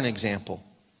modern example.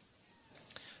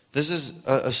 This is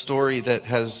a story that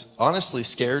has honestly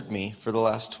scared me for the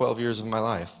last 12 years of my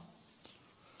life.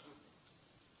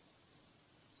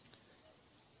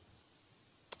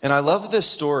 And I love this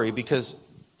story because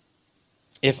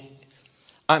if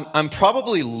I'm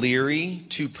probably leery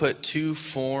to put too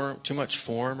much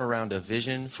form around a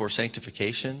vision for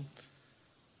sanctification.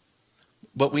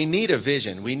 But we need a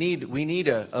vision. We need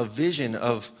a vision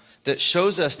that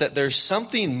shows us that there's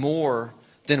something more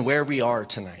than where we are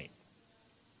tonight.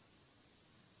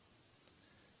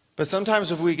 But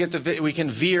sometimes if we we can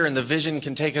veer and the vision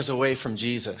can take us away from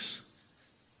Jesus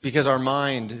because our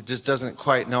mind just doesn't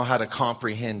quite know how to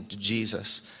comprehend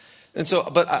Jesus. And so,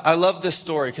 but I love this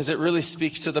story because it really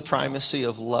speaks to the primacy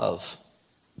of love.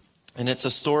 And it's a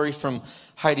story from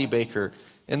Heidi Baker.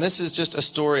 And this is just a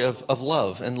story of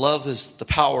love. And love is the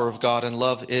power of God, and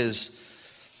love is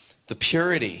the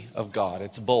purity of God.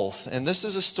 It's both. And this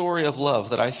is a story of love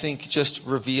that I think just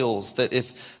reveals that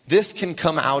if this can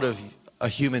come out of a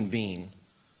human being,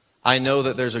 I know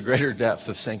that there's a greater depth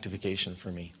of sanctification for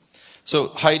me. So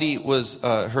Heidi was,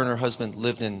 her and her husband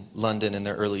lived in London in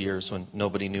their early years when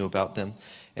nobody knew about them.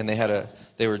 And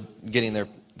they were getting their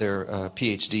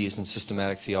PhDs in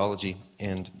systematic theology,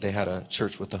 and they had a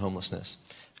church with the homelessness,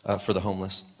 for the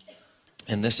homeless.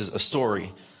 And this is a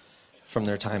story from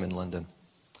their time in London.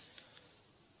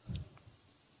 It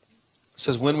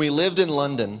says, when we lived in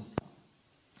London,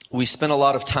 we spent a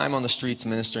lot of time on the streets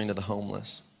ministering to the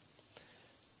homeless.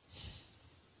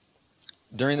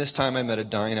 During this time, I met a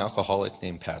dying alcoholic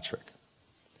named Patrick.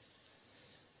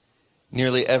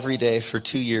 Nearly every day for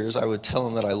 2 years, I would tell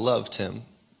him that I loved him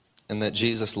and that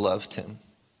Jesus loved him.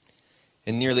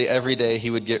 And nearly every day, he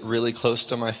would get really close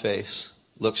to my face,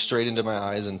 look straight into my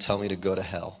eyes, and tell me to go to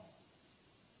hell.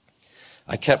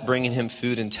 I kept bringing him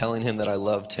food and telling him that I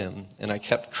loved him, and I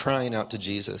kept crying out to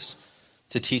Jesus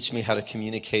to teach me how to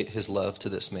communicate his love to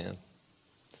this man.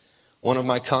 One of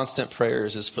my constant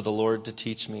prayers is for the Lord to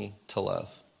teach me to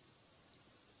love.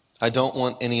 I don't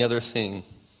want any other thing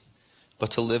but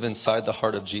to live inside the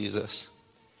heart of Jesus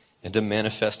and to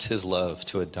manifest his love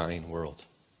to a dying world.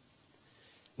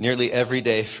 Nearly every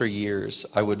day for years,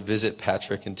 I would visit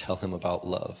Patrick and tell him about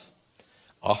love.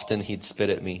 Often he'd spit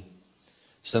at me.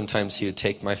 Sometimes he would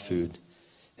take my food,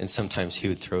 and sometimes he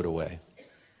would throw it away.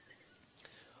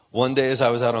 One day as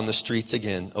I was out on the streets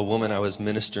again, a woman I was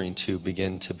ministering to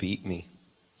began to beat me.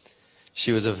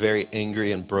 She was a very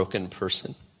angry and broken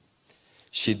person.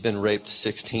 She'd been raped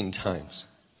 16 times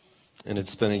and had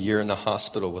spent a year in the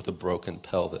hospital with a broken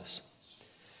pelvis.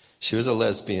 She was a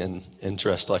lesbian and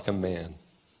dressed like a man.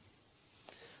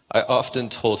 I often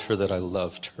told her that I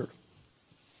loved her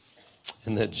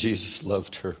and that Jesus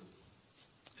loved her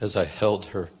as I held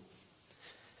her,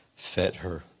 fed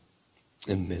her,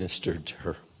 and ministered to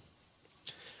her.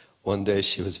 One day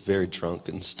she was very drunk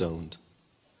and stoned.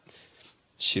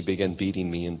 She began beating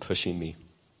me and pushing me,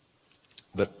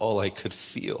 but all I could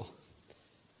feel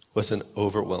was an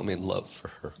overwhelming love for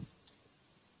her.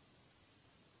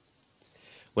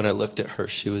 When I looked at her,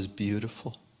 she was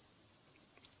beautiful.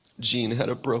 Jean had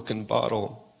a broken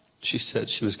bottle. She said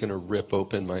she was going to rip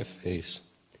open my face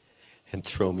and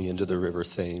throw me into the River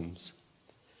Thames.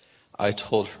 I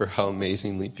told her how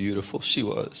amazingly beautiful she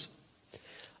was.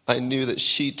 I knew that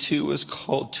she too was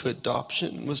called to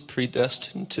adoption and was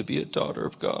predestined to be a daughter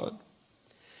of God.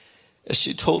 As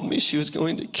she told me she was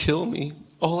going to kill me,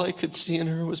 all I could see in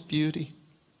her was beauty.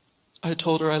 I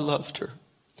told her I loved her.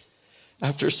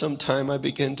 After some time, I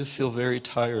began to feel very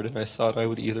tired, and I thought I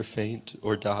would either faint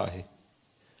or die.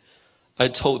 I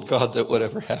told God that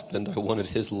whatever happened, I wanted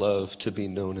his love to be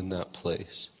known in that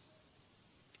place.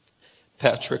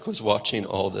 Patrick was watching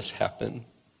all this happen,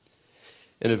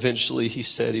 and eventually he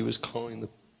said he was calling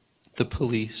the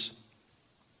police.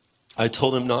 I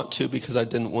told him not to because I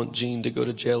didn't want Jean to go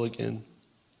to jail again.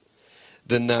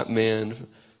 Then that man,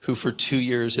 who for 2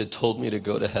 years had told me to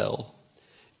go to hell,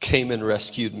 came and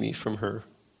rescued me from her.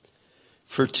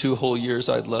 For 2 whole years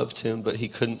I'd loved him, but he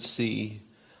couldn't see,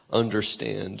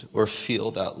 understand, or feel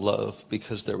that love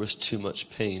because there was too much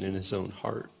pain in his own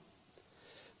heart.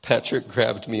 Patrick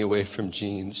grabbed me away from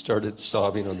Jean, started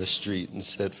sobbing on the street, and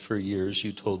said, "For years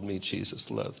you told me Jesus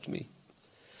loved me.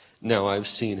 Now I've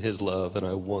seen his love and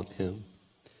I want him."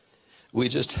 We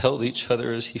just held each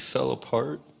other as he fell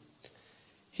apart.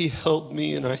 He held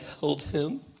me and I held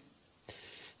him.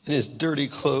 In his dirty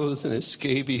clothes and his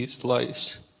scabies,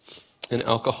 lice, and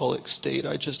alcoholic state,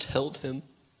 I just held him.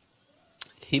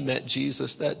 He met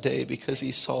Jesus that day because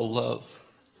he saw love.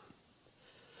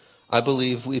 I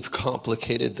believe we've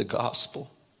complicated the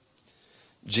gospel.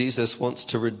 Jesus wants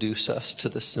to reduce us to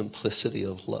the simplicity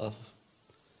of love.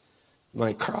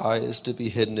 My cry is to be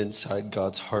hidden inside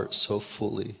God's heart so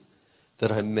fully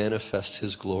that I manifest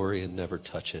his glory and never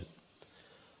touch it.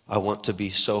 I want to be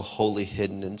so wholly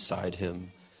hidden inside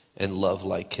him and love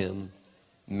like him,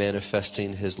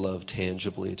 manifesting his love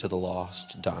tangibly to the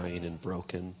lost, dying, and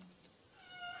broken.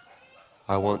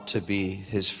 I want to be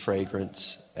his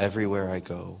fragrance everywhere I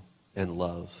go and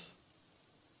love,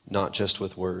 not just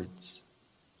with words,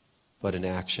 but in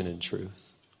action and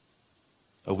truth.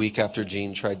 A week after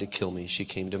Jean tried to kill me, she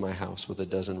came to my house with a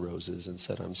dozen roses and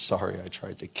said, "I'm sorry I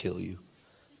tried to kill you.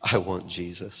 I want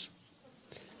Jesus."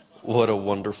 What a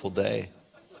wonderful day.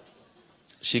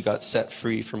 She got set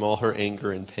free from all her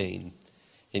anger and pain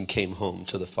and came home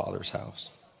to the Father's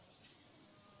house.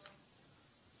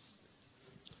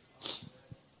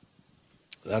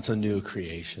 That's a new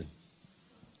creation.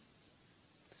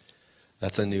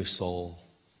 That's a new soul.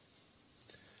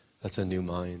 That's a new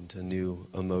mind, a new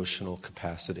emotional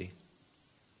capacity.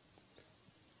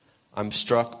 I'm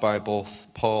struck by both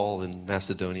Paul and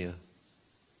Macedonia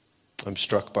I'm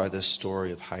struck by this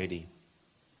story of Heidi,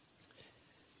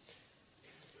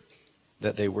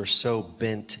 that they were so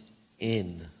bent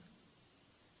in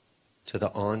to the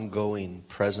ongoing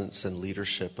presence and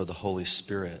leadership of the Holy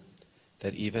Spirit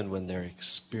that even when they're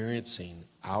experiencing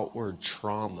outward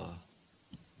trauma,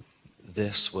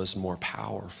 this was more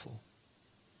powerful.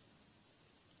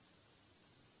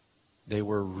 They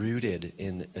were rooted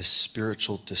in a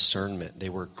spiritual discernment. They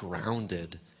were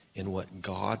grounded in what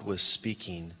God was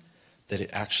speaking, that it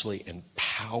actually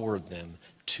empowered them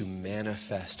to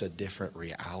manifest a different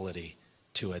reality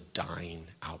to a dying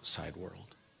outside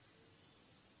world.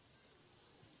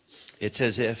 It's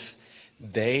as if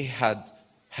they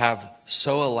have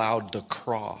so allowed the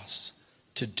cross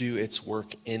to do its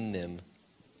work in them,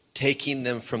 taking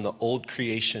them from the old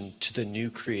creation to the new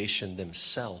creation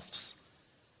themselves,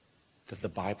 that the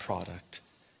byproduct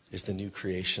is the new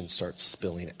creation starts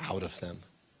spilling out of them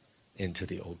into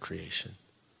the old creation.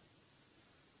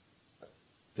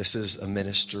 This is a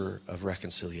minister of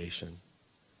reconciliation.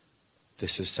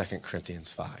 This is 2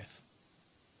 Corinthians 5.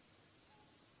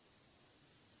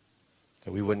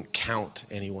 That we wouldn't count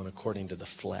anyone according to the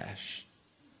flesh,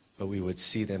 but we would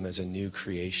see them as a new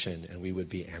creation, and we would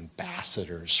be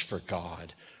ambassadors for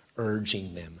God,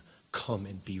 urging them, come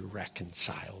and be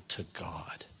reconciled to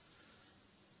God.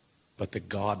 But the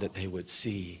God that they would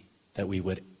see, that we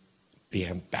would be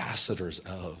ambassadors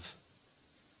of,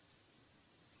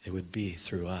 it would be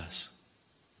through us,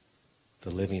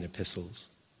 the living epistles,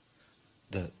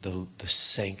 the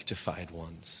sanctified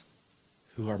ones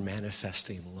who are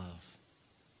manifesting love.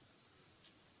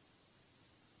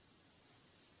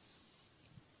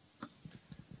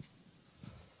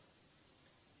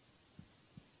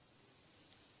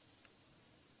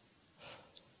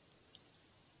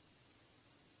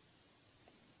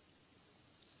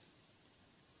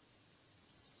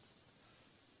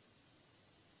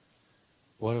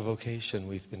 What a vocation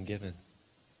we've been given.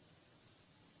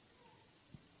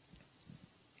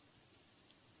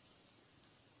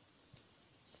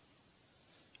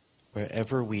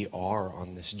 Wherever we are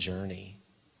on this journey,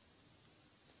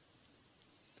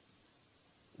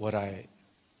 what I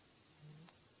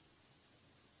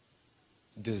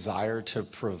desire to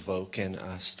provoke in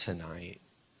us tonight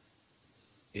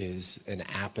is an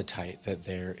appetite that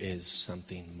there is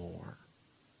something more.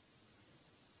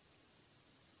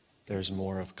 There's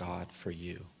more of God for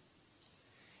you,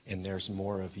 and there's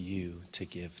more of you to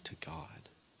give to God.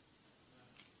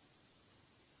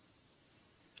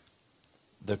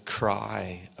 The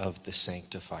cry of the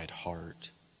sanctified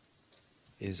heart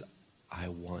is, I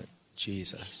want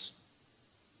Jesus.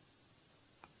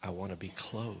 I want to be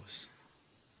close.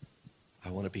 I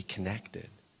want to be connected.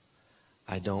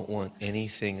 I don't want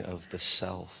anything of the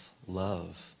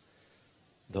self-love,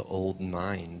 the old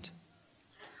mind,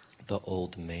 the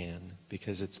old man,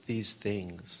 because it's these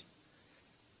things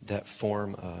that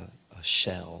form a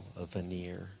shell, a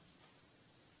veneer,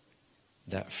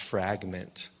 that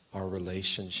fragment our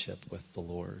relationship with the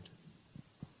Lord.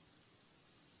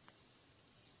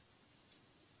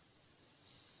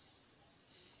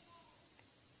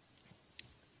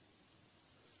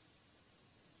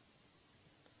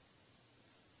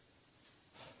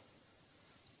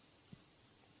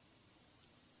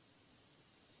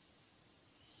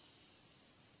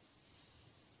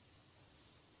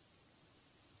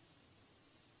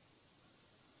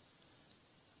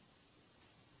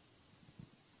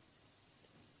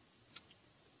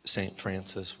 St.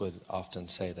 Francis would often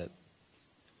say that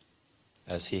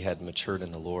as he had matured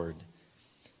in the Lord,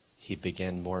 he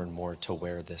began more and more to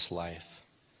wear this life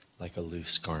like a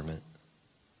loose garment.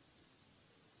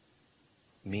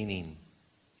 Meaning,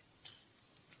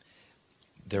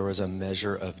 there was a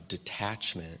measure of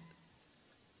detachment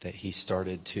that he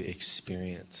started to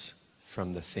experience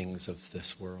from the things of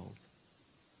this world.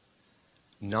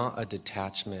 Not a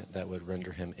detachment that would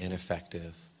render him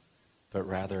ineffective, but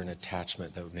rather an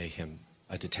attachment that would make him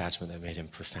a detachment that made him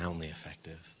profoundly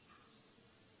effective.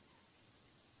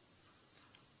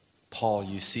 Paul,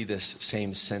 you see this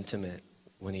same sentiment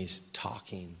when he's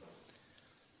talking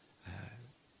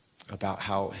about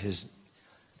how his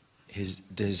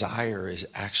desire is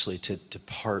actually to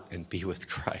depart and be with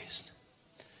Christ,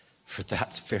 for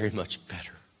that's very much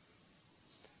better.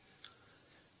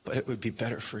 But it would be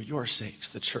better for your sakes,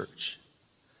 the church,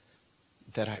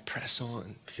 that I press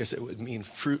on, because it would mean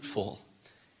fruitful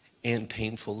and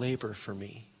painful labor for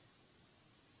me.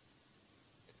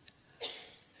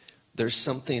 There's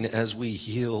something as we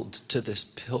yield to this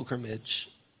pilgrimage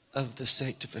of the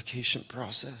sanctification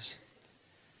process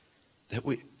that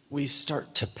we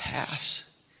start to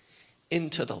pass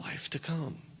into the life to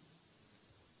come.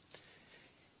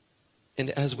 And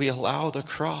as we allow the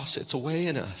cross its way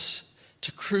in us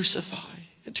to crucify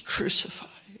and to crucify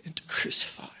and to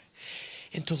crucify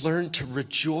and to learn to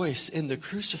rejoice in the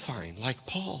crucifying, like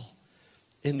Paul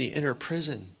in the inner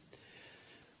prison,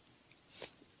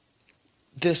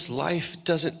 this life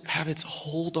doesn't have its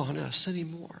hold on us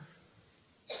anymore.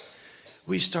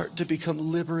 We start to become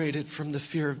liberated from the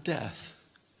fear of death.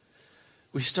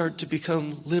 We start to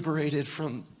become liberated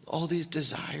from all these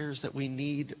desires that we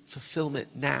need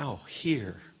fulfillment now,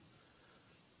 here.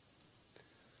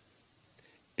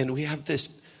 And we have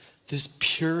this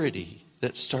purity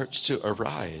that starts to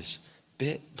arise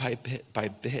bit by bit by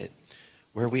bit,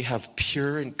 where we have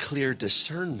pure and clear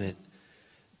discernment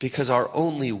because our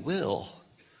only will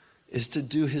is to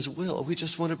do his will. We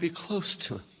just want to be close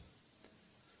to him.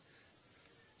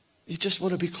 You just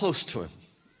want to be close to him.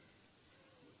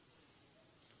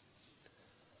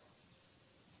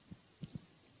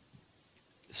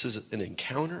 This is an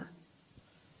encounter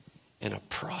and a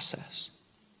process.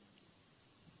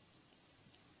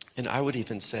 And I would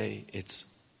even say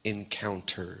it's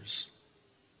encounters.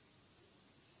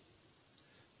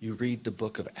 You read the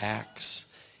book of Acts.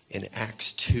 In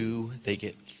Acts 2, they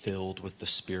get filled with the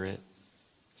Spirit.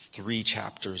 3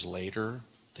 chapters later,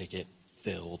 they get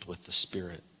filled with the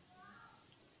Spirit.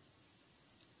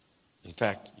 In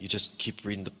fact, you just keep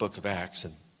reading the book of Acts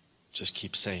and just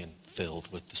keep saying,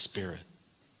 filled with the Spirit.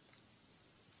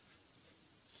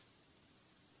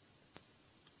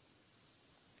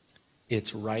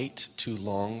 It's right to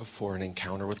long for an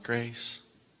encounter with grace.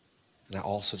 And I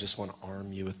also just want to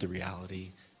arm you with the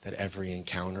reality that every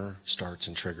encounter starts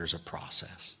and triggers a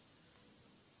process.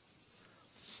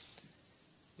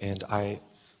 And I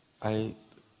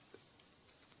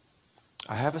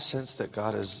have a sense that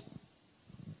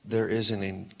there is an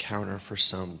encounter for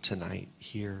some tonight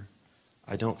here.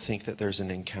 I don't think that there's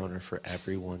an encounter for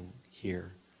everyone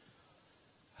here.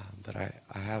 But I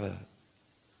have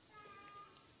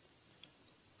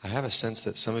a sense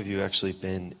that some of you actually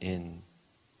been in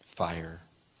fire,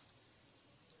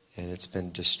 and it's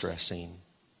been distressing,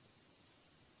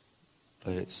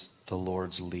 but it's the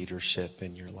Lord's leadership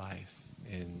in your life,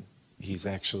 and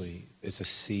it's a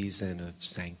season of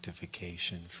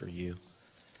sanctification for you.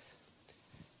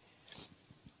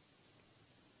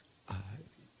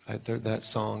 That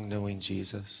song, Knowing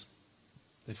Jesus,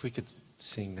 if we could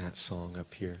sing that song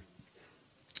up here,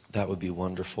 that would be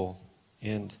wonderful.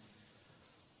 And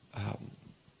I'm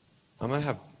going to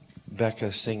have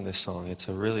Becca sing this song. It's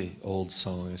a really old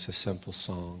song. It's a simple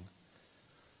song.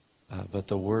 But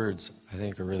the words, I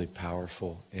think, are really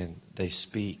powerful. And they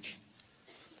speak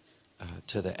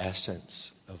to the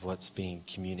essence of what's being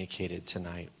communicated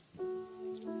tonight.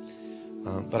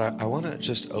 But I want to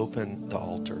just open the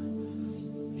altar.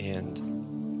 And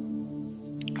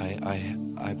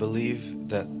I believe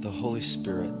that the Holy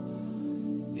Spirit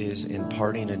is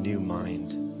imparting a new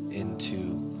mind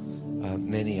into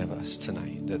many of us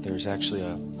tonight, that there's actually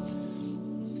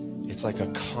it's like a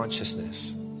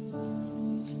consciousness.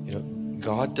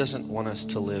 God doesn't want us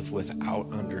to live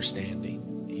without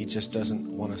understanding. He just doesn't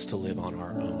want us to live on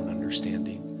our own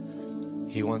understanding.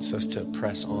 He wants us to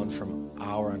press on from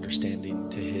our understanding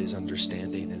to his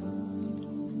understanding. And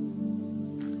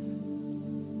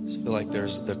I feel like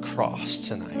there's the cross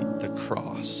tonight. The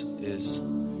cross is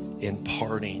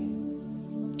imparting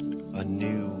a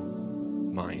new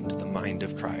mind, the mind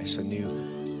of Christ, a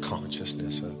new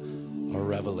consciousness, a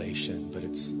revelation, but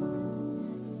it's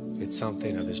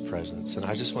something of his presence. And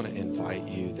I just want to invite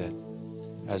you that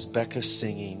as Becca's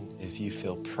singing, if you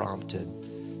feel prompted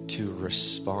to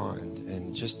respond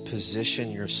and just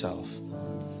position yourself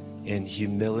in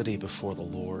humility before the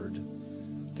Lord,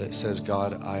 that says,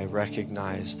 God, I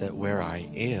recognize that where I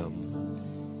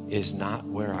am is not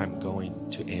where I'm going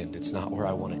to end. It's not where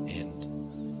I want to end.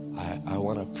 I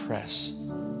want to press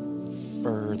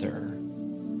further.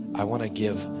 I want to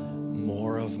give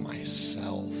more of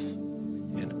myself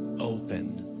and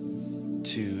open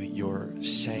to your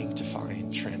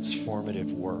sanctifying,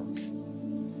 transformative work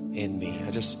in me.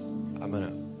 I'm going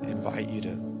to invite you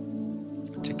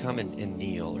to come and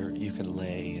kneel, or you can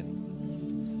lay. And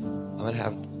we'll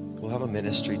have a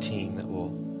ministry team that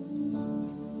will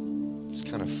just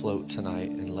kind of float tonight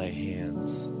and lay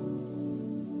hands.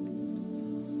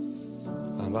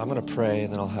 I'm going to pray,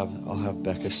 and then I'll have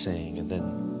Becca sing, and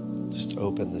then just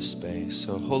open this space.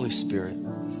 So Holy Spirit,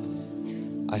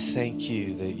 I thank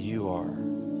you that you're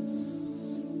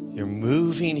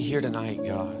moving here tonight,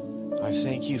 God. I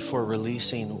thank you for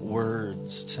releasing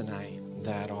words tonight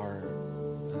that are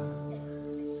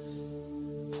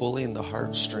pulling the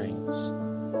heartstrings.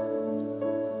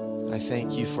 I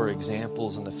thank you for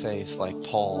examples in the faith like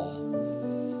Paul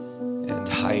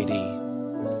Heidi,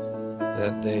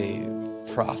 that they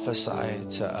prophesy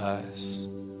to us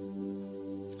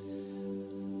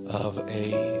of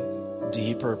a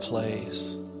deeper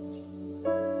place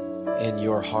in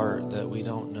your heart that we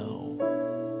don't know,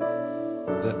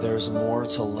 that there's more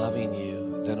to loving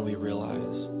you than we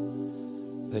realize,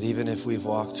 that even if we've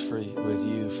walked with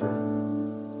you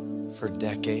for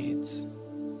decades,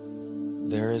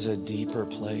 there is a deeper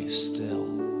place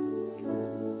still.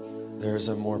 There's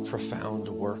a more profound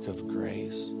work of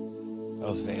grace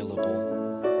available.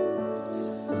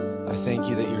 I thank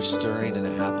you that you're stirring an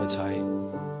appetite,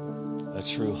 a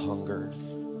true hunger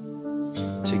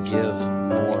to give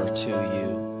more to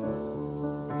you,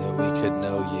 that we could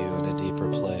know you in a deeper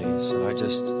place. And I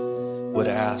just would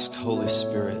ask, Holy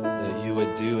Spirit, that you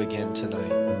would do again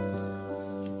tonight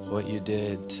what you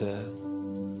did to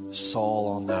Saul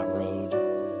on that road,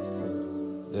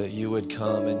 that you would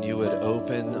come and you would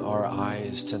open our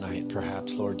eyes tonight,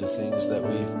 perhaps, Lord, to things that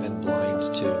we've been blind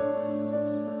to.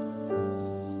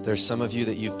 There's some of you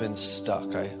that you've been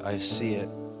stuck. I see it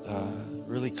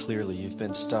really clearly. You've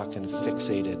been stuck and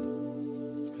fixated.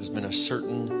 There's been a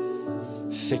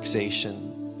certain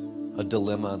fixation, a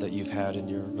dilemma that you've had in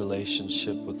your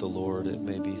relationship with the Lord. It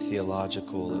may be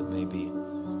theological, it may be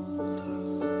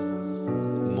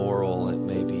moral, it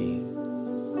may be.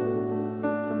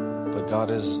 But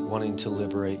God is wanting to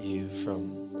liberate you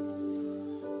from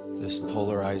this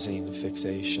polarizing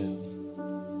fixation,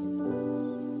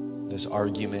 this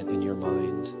argument in your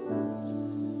mind.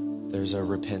 There's a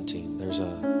repenting, there's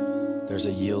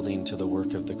a yielding to the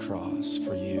work of the cross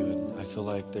for you. And I feel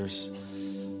like there's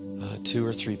 2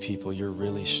 or 3 people, you're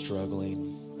really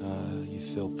struggling. You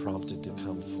feel prompted to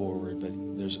come forward, but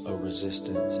there's a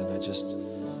resistance. And I just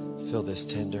feel this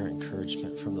tender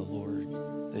encouragement from the Lord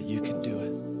that you can do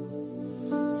it.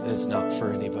 And it's not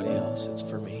for anybody else, it's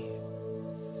for me.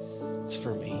 It's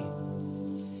for me.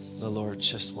 The Lord's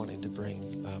just wanting to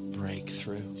bring a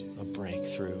breakthrough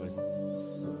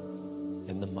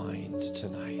in the mind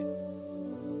tonight.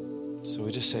 So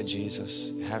we just say,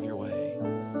 Jesus, have your way.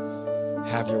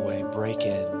 Have your way. Break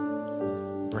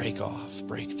in, break off,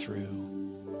 break through.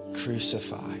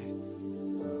 Crucify.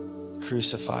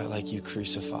 Crucify like you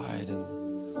crucified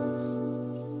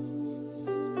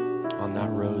on that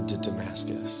road to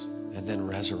Damascus. And then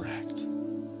resurrect.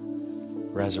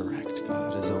 Resurrect,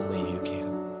 God, as only you can.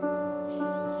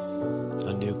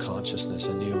 A new consciousness,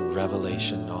 a new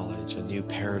revelation knowledge, a new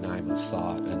paradigm of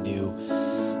thought, a new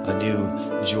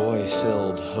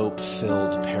joy-filled,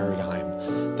 hope-filled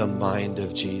paradigm, the mind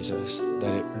of Jesus,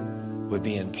 that it would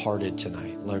be imparted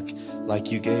tonight.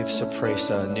 Like you gave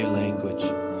Sapresa a new language,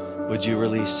 would you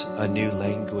release a new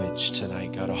language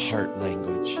tonight, God, a heart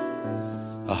language,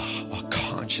 a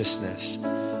consciousness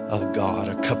of God,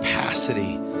 a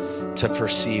capacity to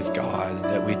perceive God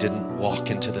that we didn't walk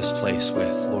into this place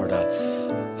with, Lord,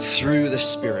 through the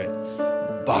Spirit,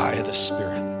 by the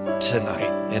Spirit,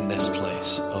 tonight in this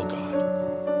place, oh God.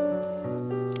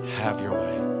 Have your way.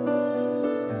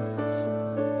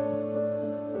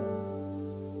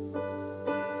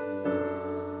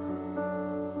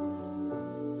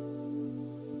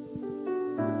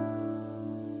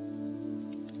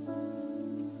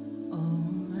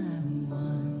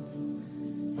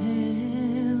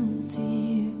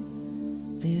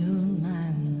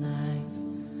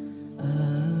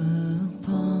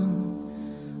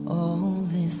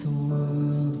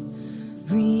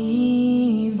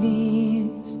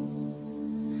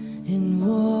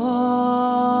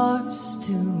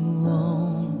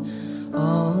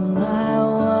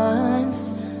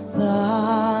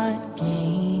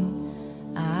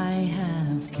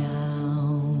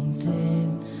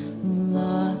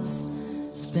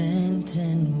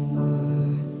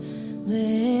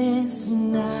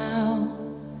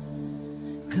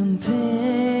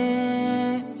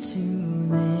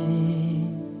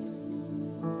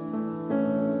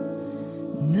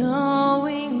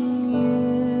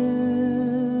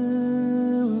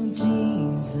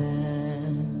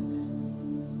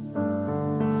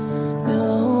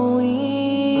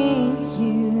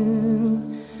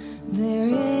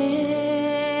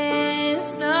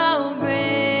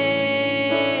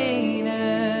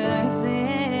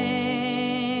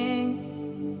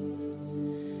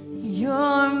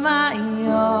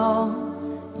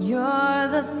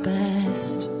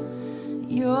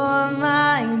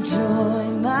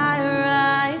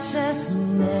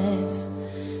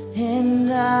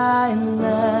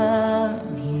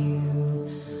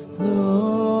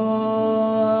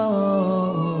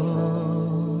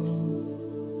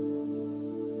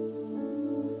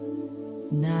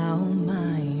 Now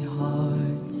my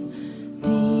heart's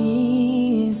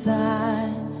desire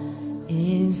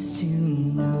is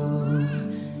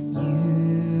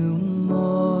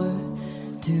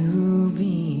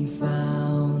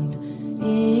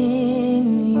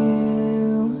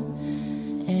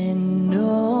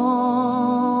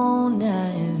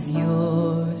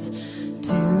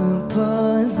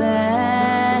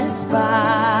possess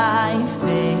by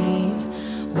faith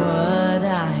what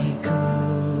I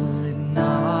could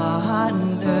not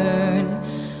earn,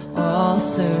 all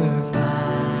surpassing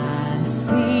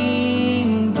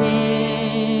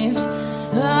gift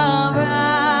of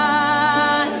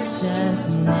righteousness,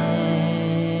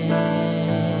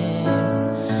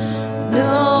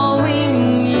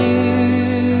 knowing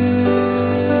you,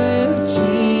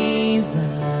 Jesus,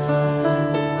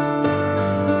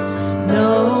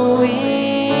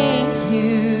 knowing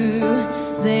you,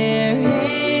 there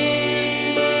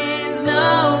is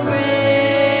no greater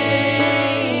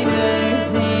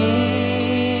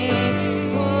thing.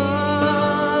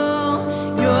 Oh,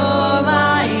 you're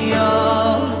my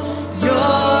all,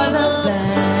 you're the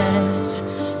best,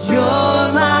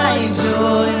 you're my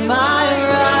joy, my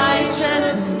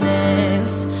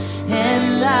righteousness,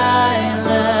 and I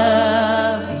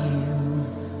love you,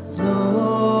 Lord.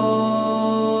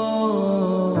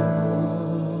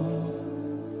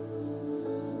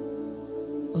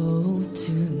 Oh,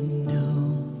 to know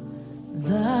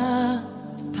the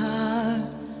power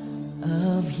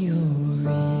of your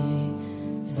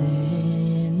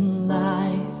risen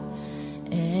life,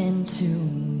 and to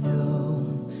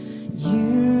know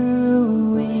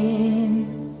you in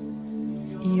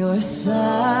your suffering,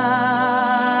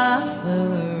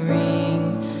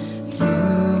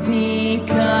 to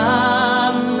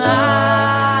become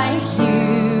like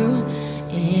you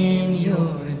in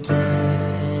your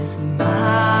death,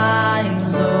 my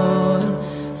Lord.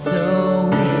 So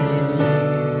with you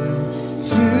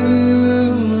to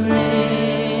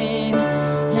live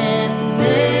and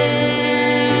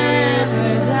never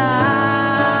die.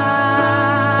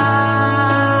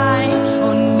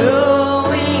 Oh,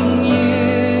 knowing you,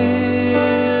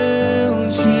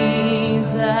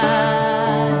 Jesus,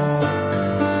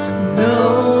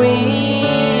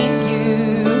 knowing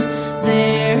you,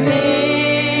 there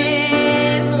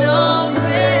is no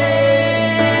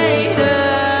greater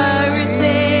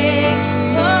thing.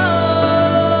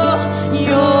 Oh,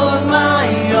 you're my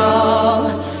all,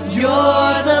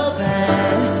 you're the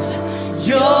best,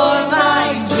 you're my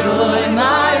joy,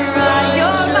 my right.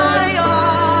 You're my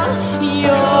all,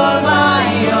 you're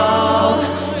my all,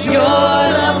 you're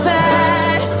the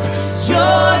best,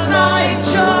 you're my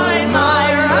joy, my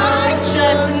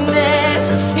righteousness.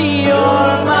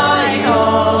 You're my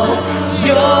all,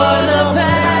 you're the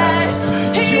best,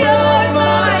 you're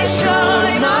my joy,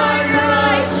 my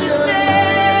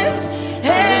righteousness,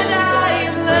 and I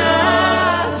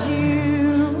love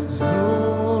you,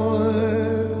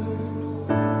 Lord.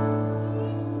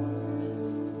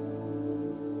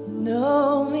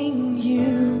 Knowing you,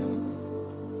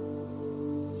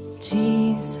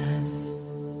 Jesus,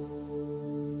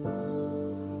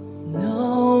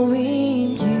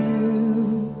 knowing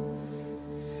you,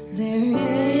 there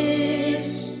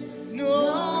is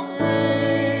no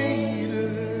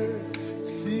greater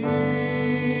thing.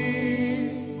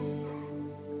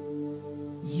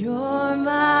 You're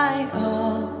my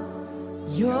all,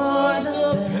 you're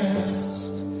the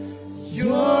best,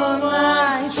 you're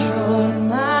my joy,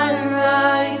 my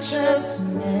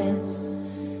righteousness,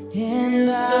 and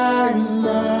I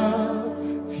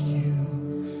love you,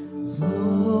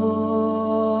 Lord.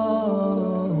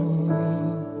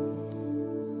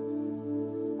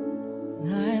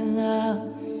 I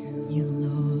love you,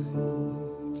 Lord.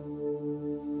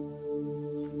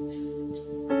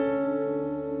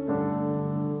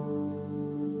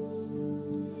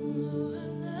 I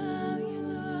love you,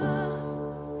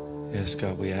 Lord. Yes,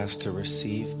 God, we ask to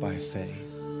receive by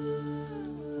faith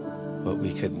what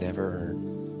we could never earn.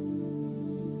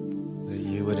 That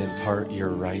you would impart your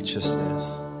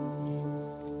righteousness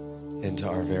into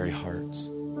our very hearts.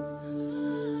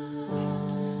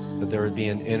 That there would be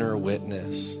an inner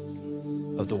witness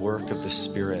of the work of the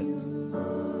Spirit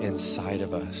inside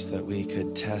of us, that we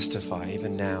could testify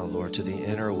even now, Lord, to the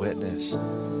inner witness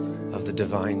of the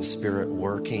divine Spirit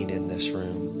working in this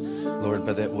room, Lord,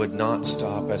 but that would not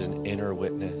stop at an inner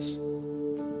witness,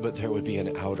 but there would be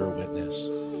an outer witness,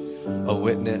 a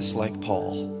witness like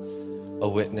Paul, a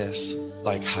witness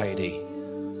like Heidi,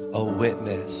 a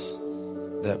witness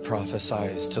that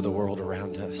prophesies to the world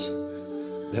around us,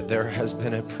 that there has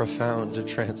been a profound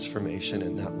transformation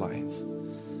in that life.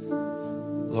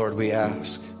 Lord, we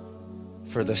ask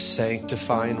for the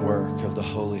sanctifying work of the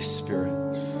Holy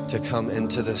Spirit to come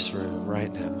into this room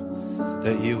right now,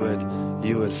 that you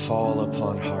would fall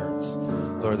upon hearts,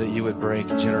 Lord, that you would break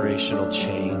generational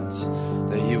chains,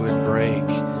 that you would break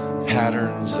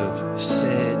patterns of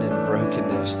sin and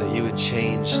brokenness, that you would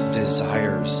change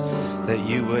desires, that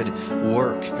you would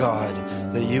work, God,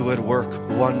 that you would work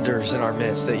wonders in our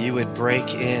midst, that you would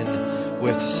break in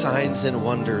with signs and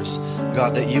wonders,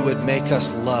 God, that you would make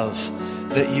us love,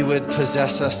 that you would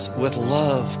possess us with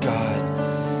love, God,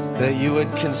 that you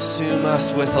would consume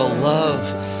us with a love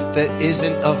that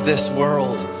isn't of this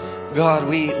world. God,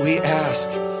 we ask,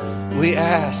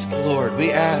 Lord,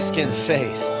 we ask in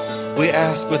faith. We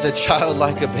ask with a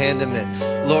childlike abandonment,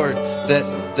 Lord,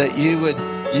 that you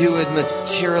would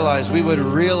materialize, we would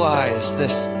realize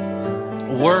this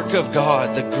work of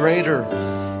God, the greater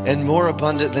and more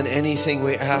abundant than anything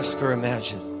we ask or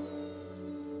imagine.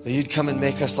 That you'd come and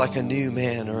make us like a new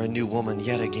man or a new woman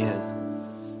yet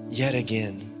again, yet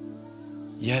again,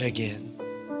 yet again,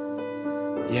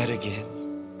 yet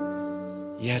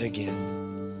again, yet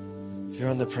again. If you're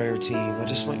on the prayer team, I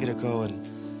just want you to go and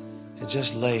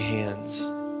just lay hands.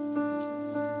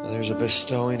 There's a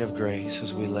bestowing of grace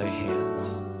as we lay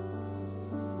hands.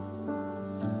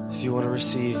 If you want to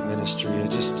receive ministry, I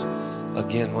just,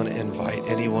 again, want to invite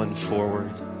anyone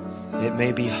forward. It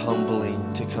may be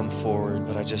humbling to come forward,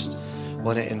 but I just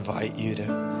want to invite you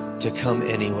to come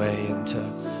anyway and to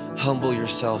humble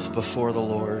yourself before the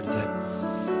Lord,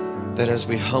 that as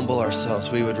we humble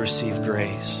ourselves, we would receive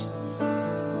grace.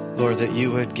 Lord, that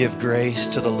you would give grace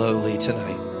to the lowly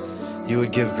tonight. You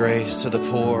would give grace to the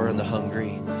poor and the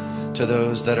hungry, to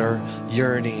those that are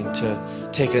yearning to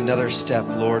take another step,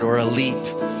 Lord, or a leap,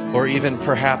 or even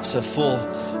perhaps a full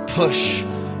push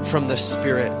from the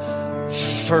Spirit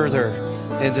further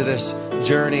into this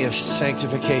journey of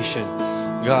sanctification.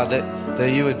 God,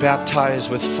 that you would baptize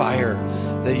with fire,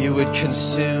 that you would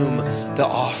consume the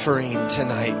offering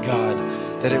tonight, God,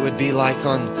 that it would be like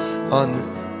on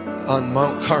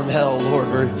Mount Carmel, Lord,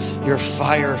 where your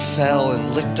fire fell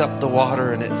and licked up the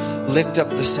water and it licked up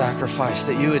the sacrifice,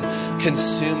 that you would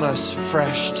consume us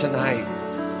fresh tonight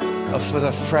with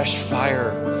a fresh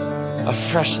fire, a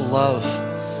fresh love,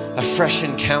 a fresh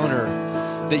encounter,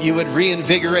 that you would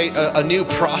reinvigorate a new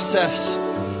process,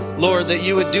 Lord, that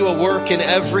you would do a work in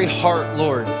every heart,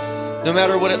 Lord, no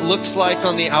matter what it looks like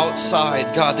on the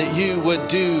outside, God, that you would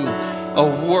do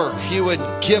a work. You would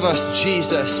give us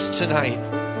Jesus tonight.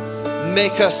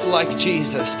 Make us like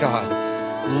Jesus, God.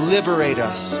 Liberate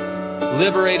us.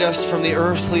 Liberate us from the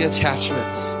earthly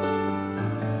attachments.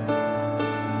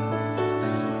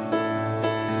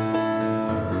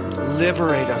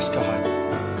 Liberate us, God,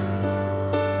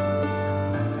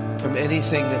 from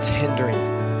anything that's hindering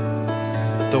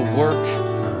the work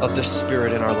of the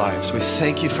Spirit in our lives. We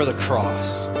thank you for the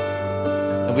cross,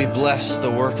 and we bless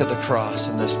the work of the cross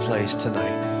in this place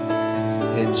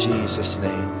tonight. In Jesus'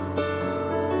 name.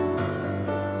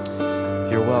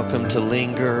 You're welcome to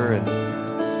linger, and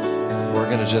we're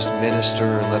going to just minister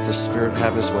and let the Spirit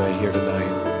have his way here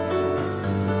tonight.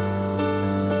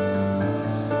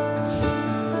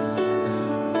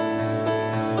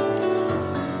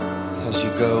 As you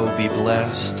go, be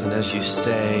blessed, and as you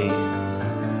stay,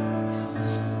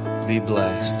 be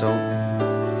blessed.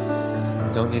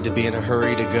 Don't need to be in a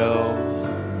hurry to go,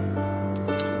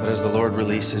 but as the Lord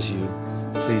releases you,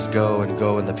 please go and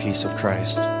go in the peace of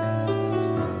Christ.